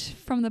that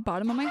from the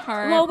bottom of my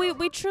heart. Well,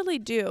 we truly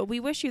do.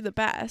 We wish you the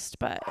best,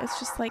 but it's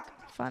just like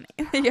funny.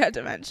 You had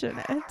to mention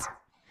it.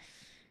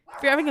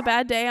 If you're having a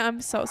bad day, I'm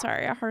so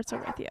sorry. Our hearts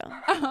are with you.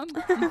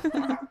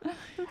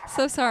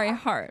 So sorry,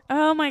 heart.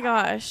 Oh my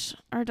gosh.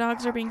 Our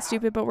dogs are being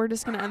stupid, but we're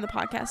just going to end the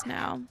podcast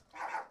now.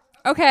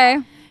 Okay.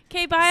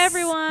 Okay, bye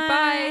everyone.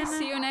 Bye.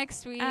 See you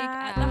next week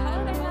at the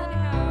Holiday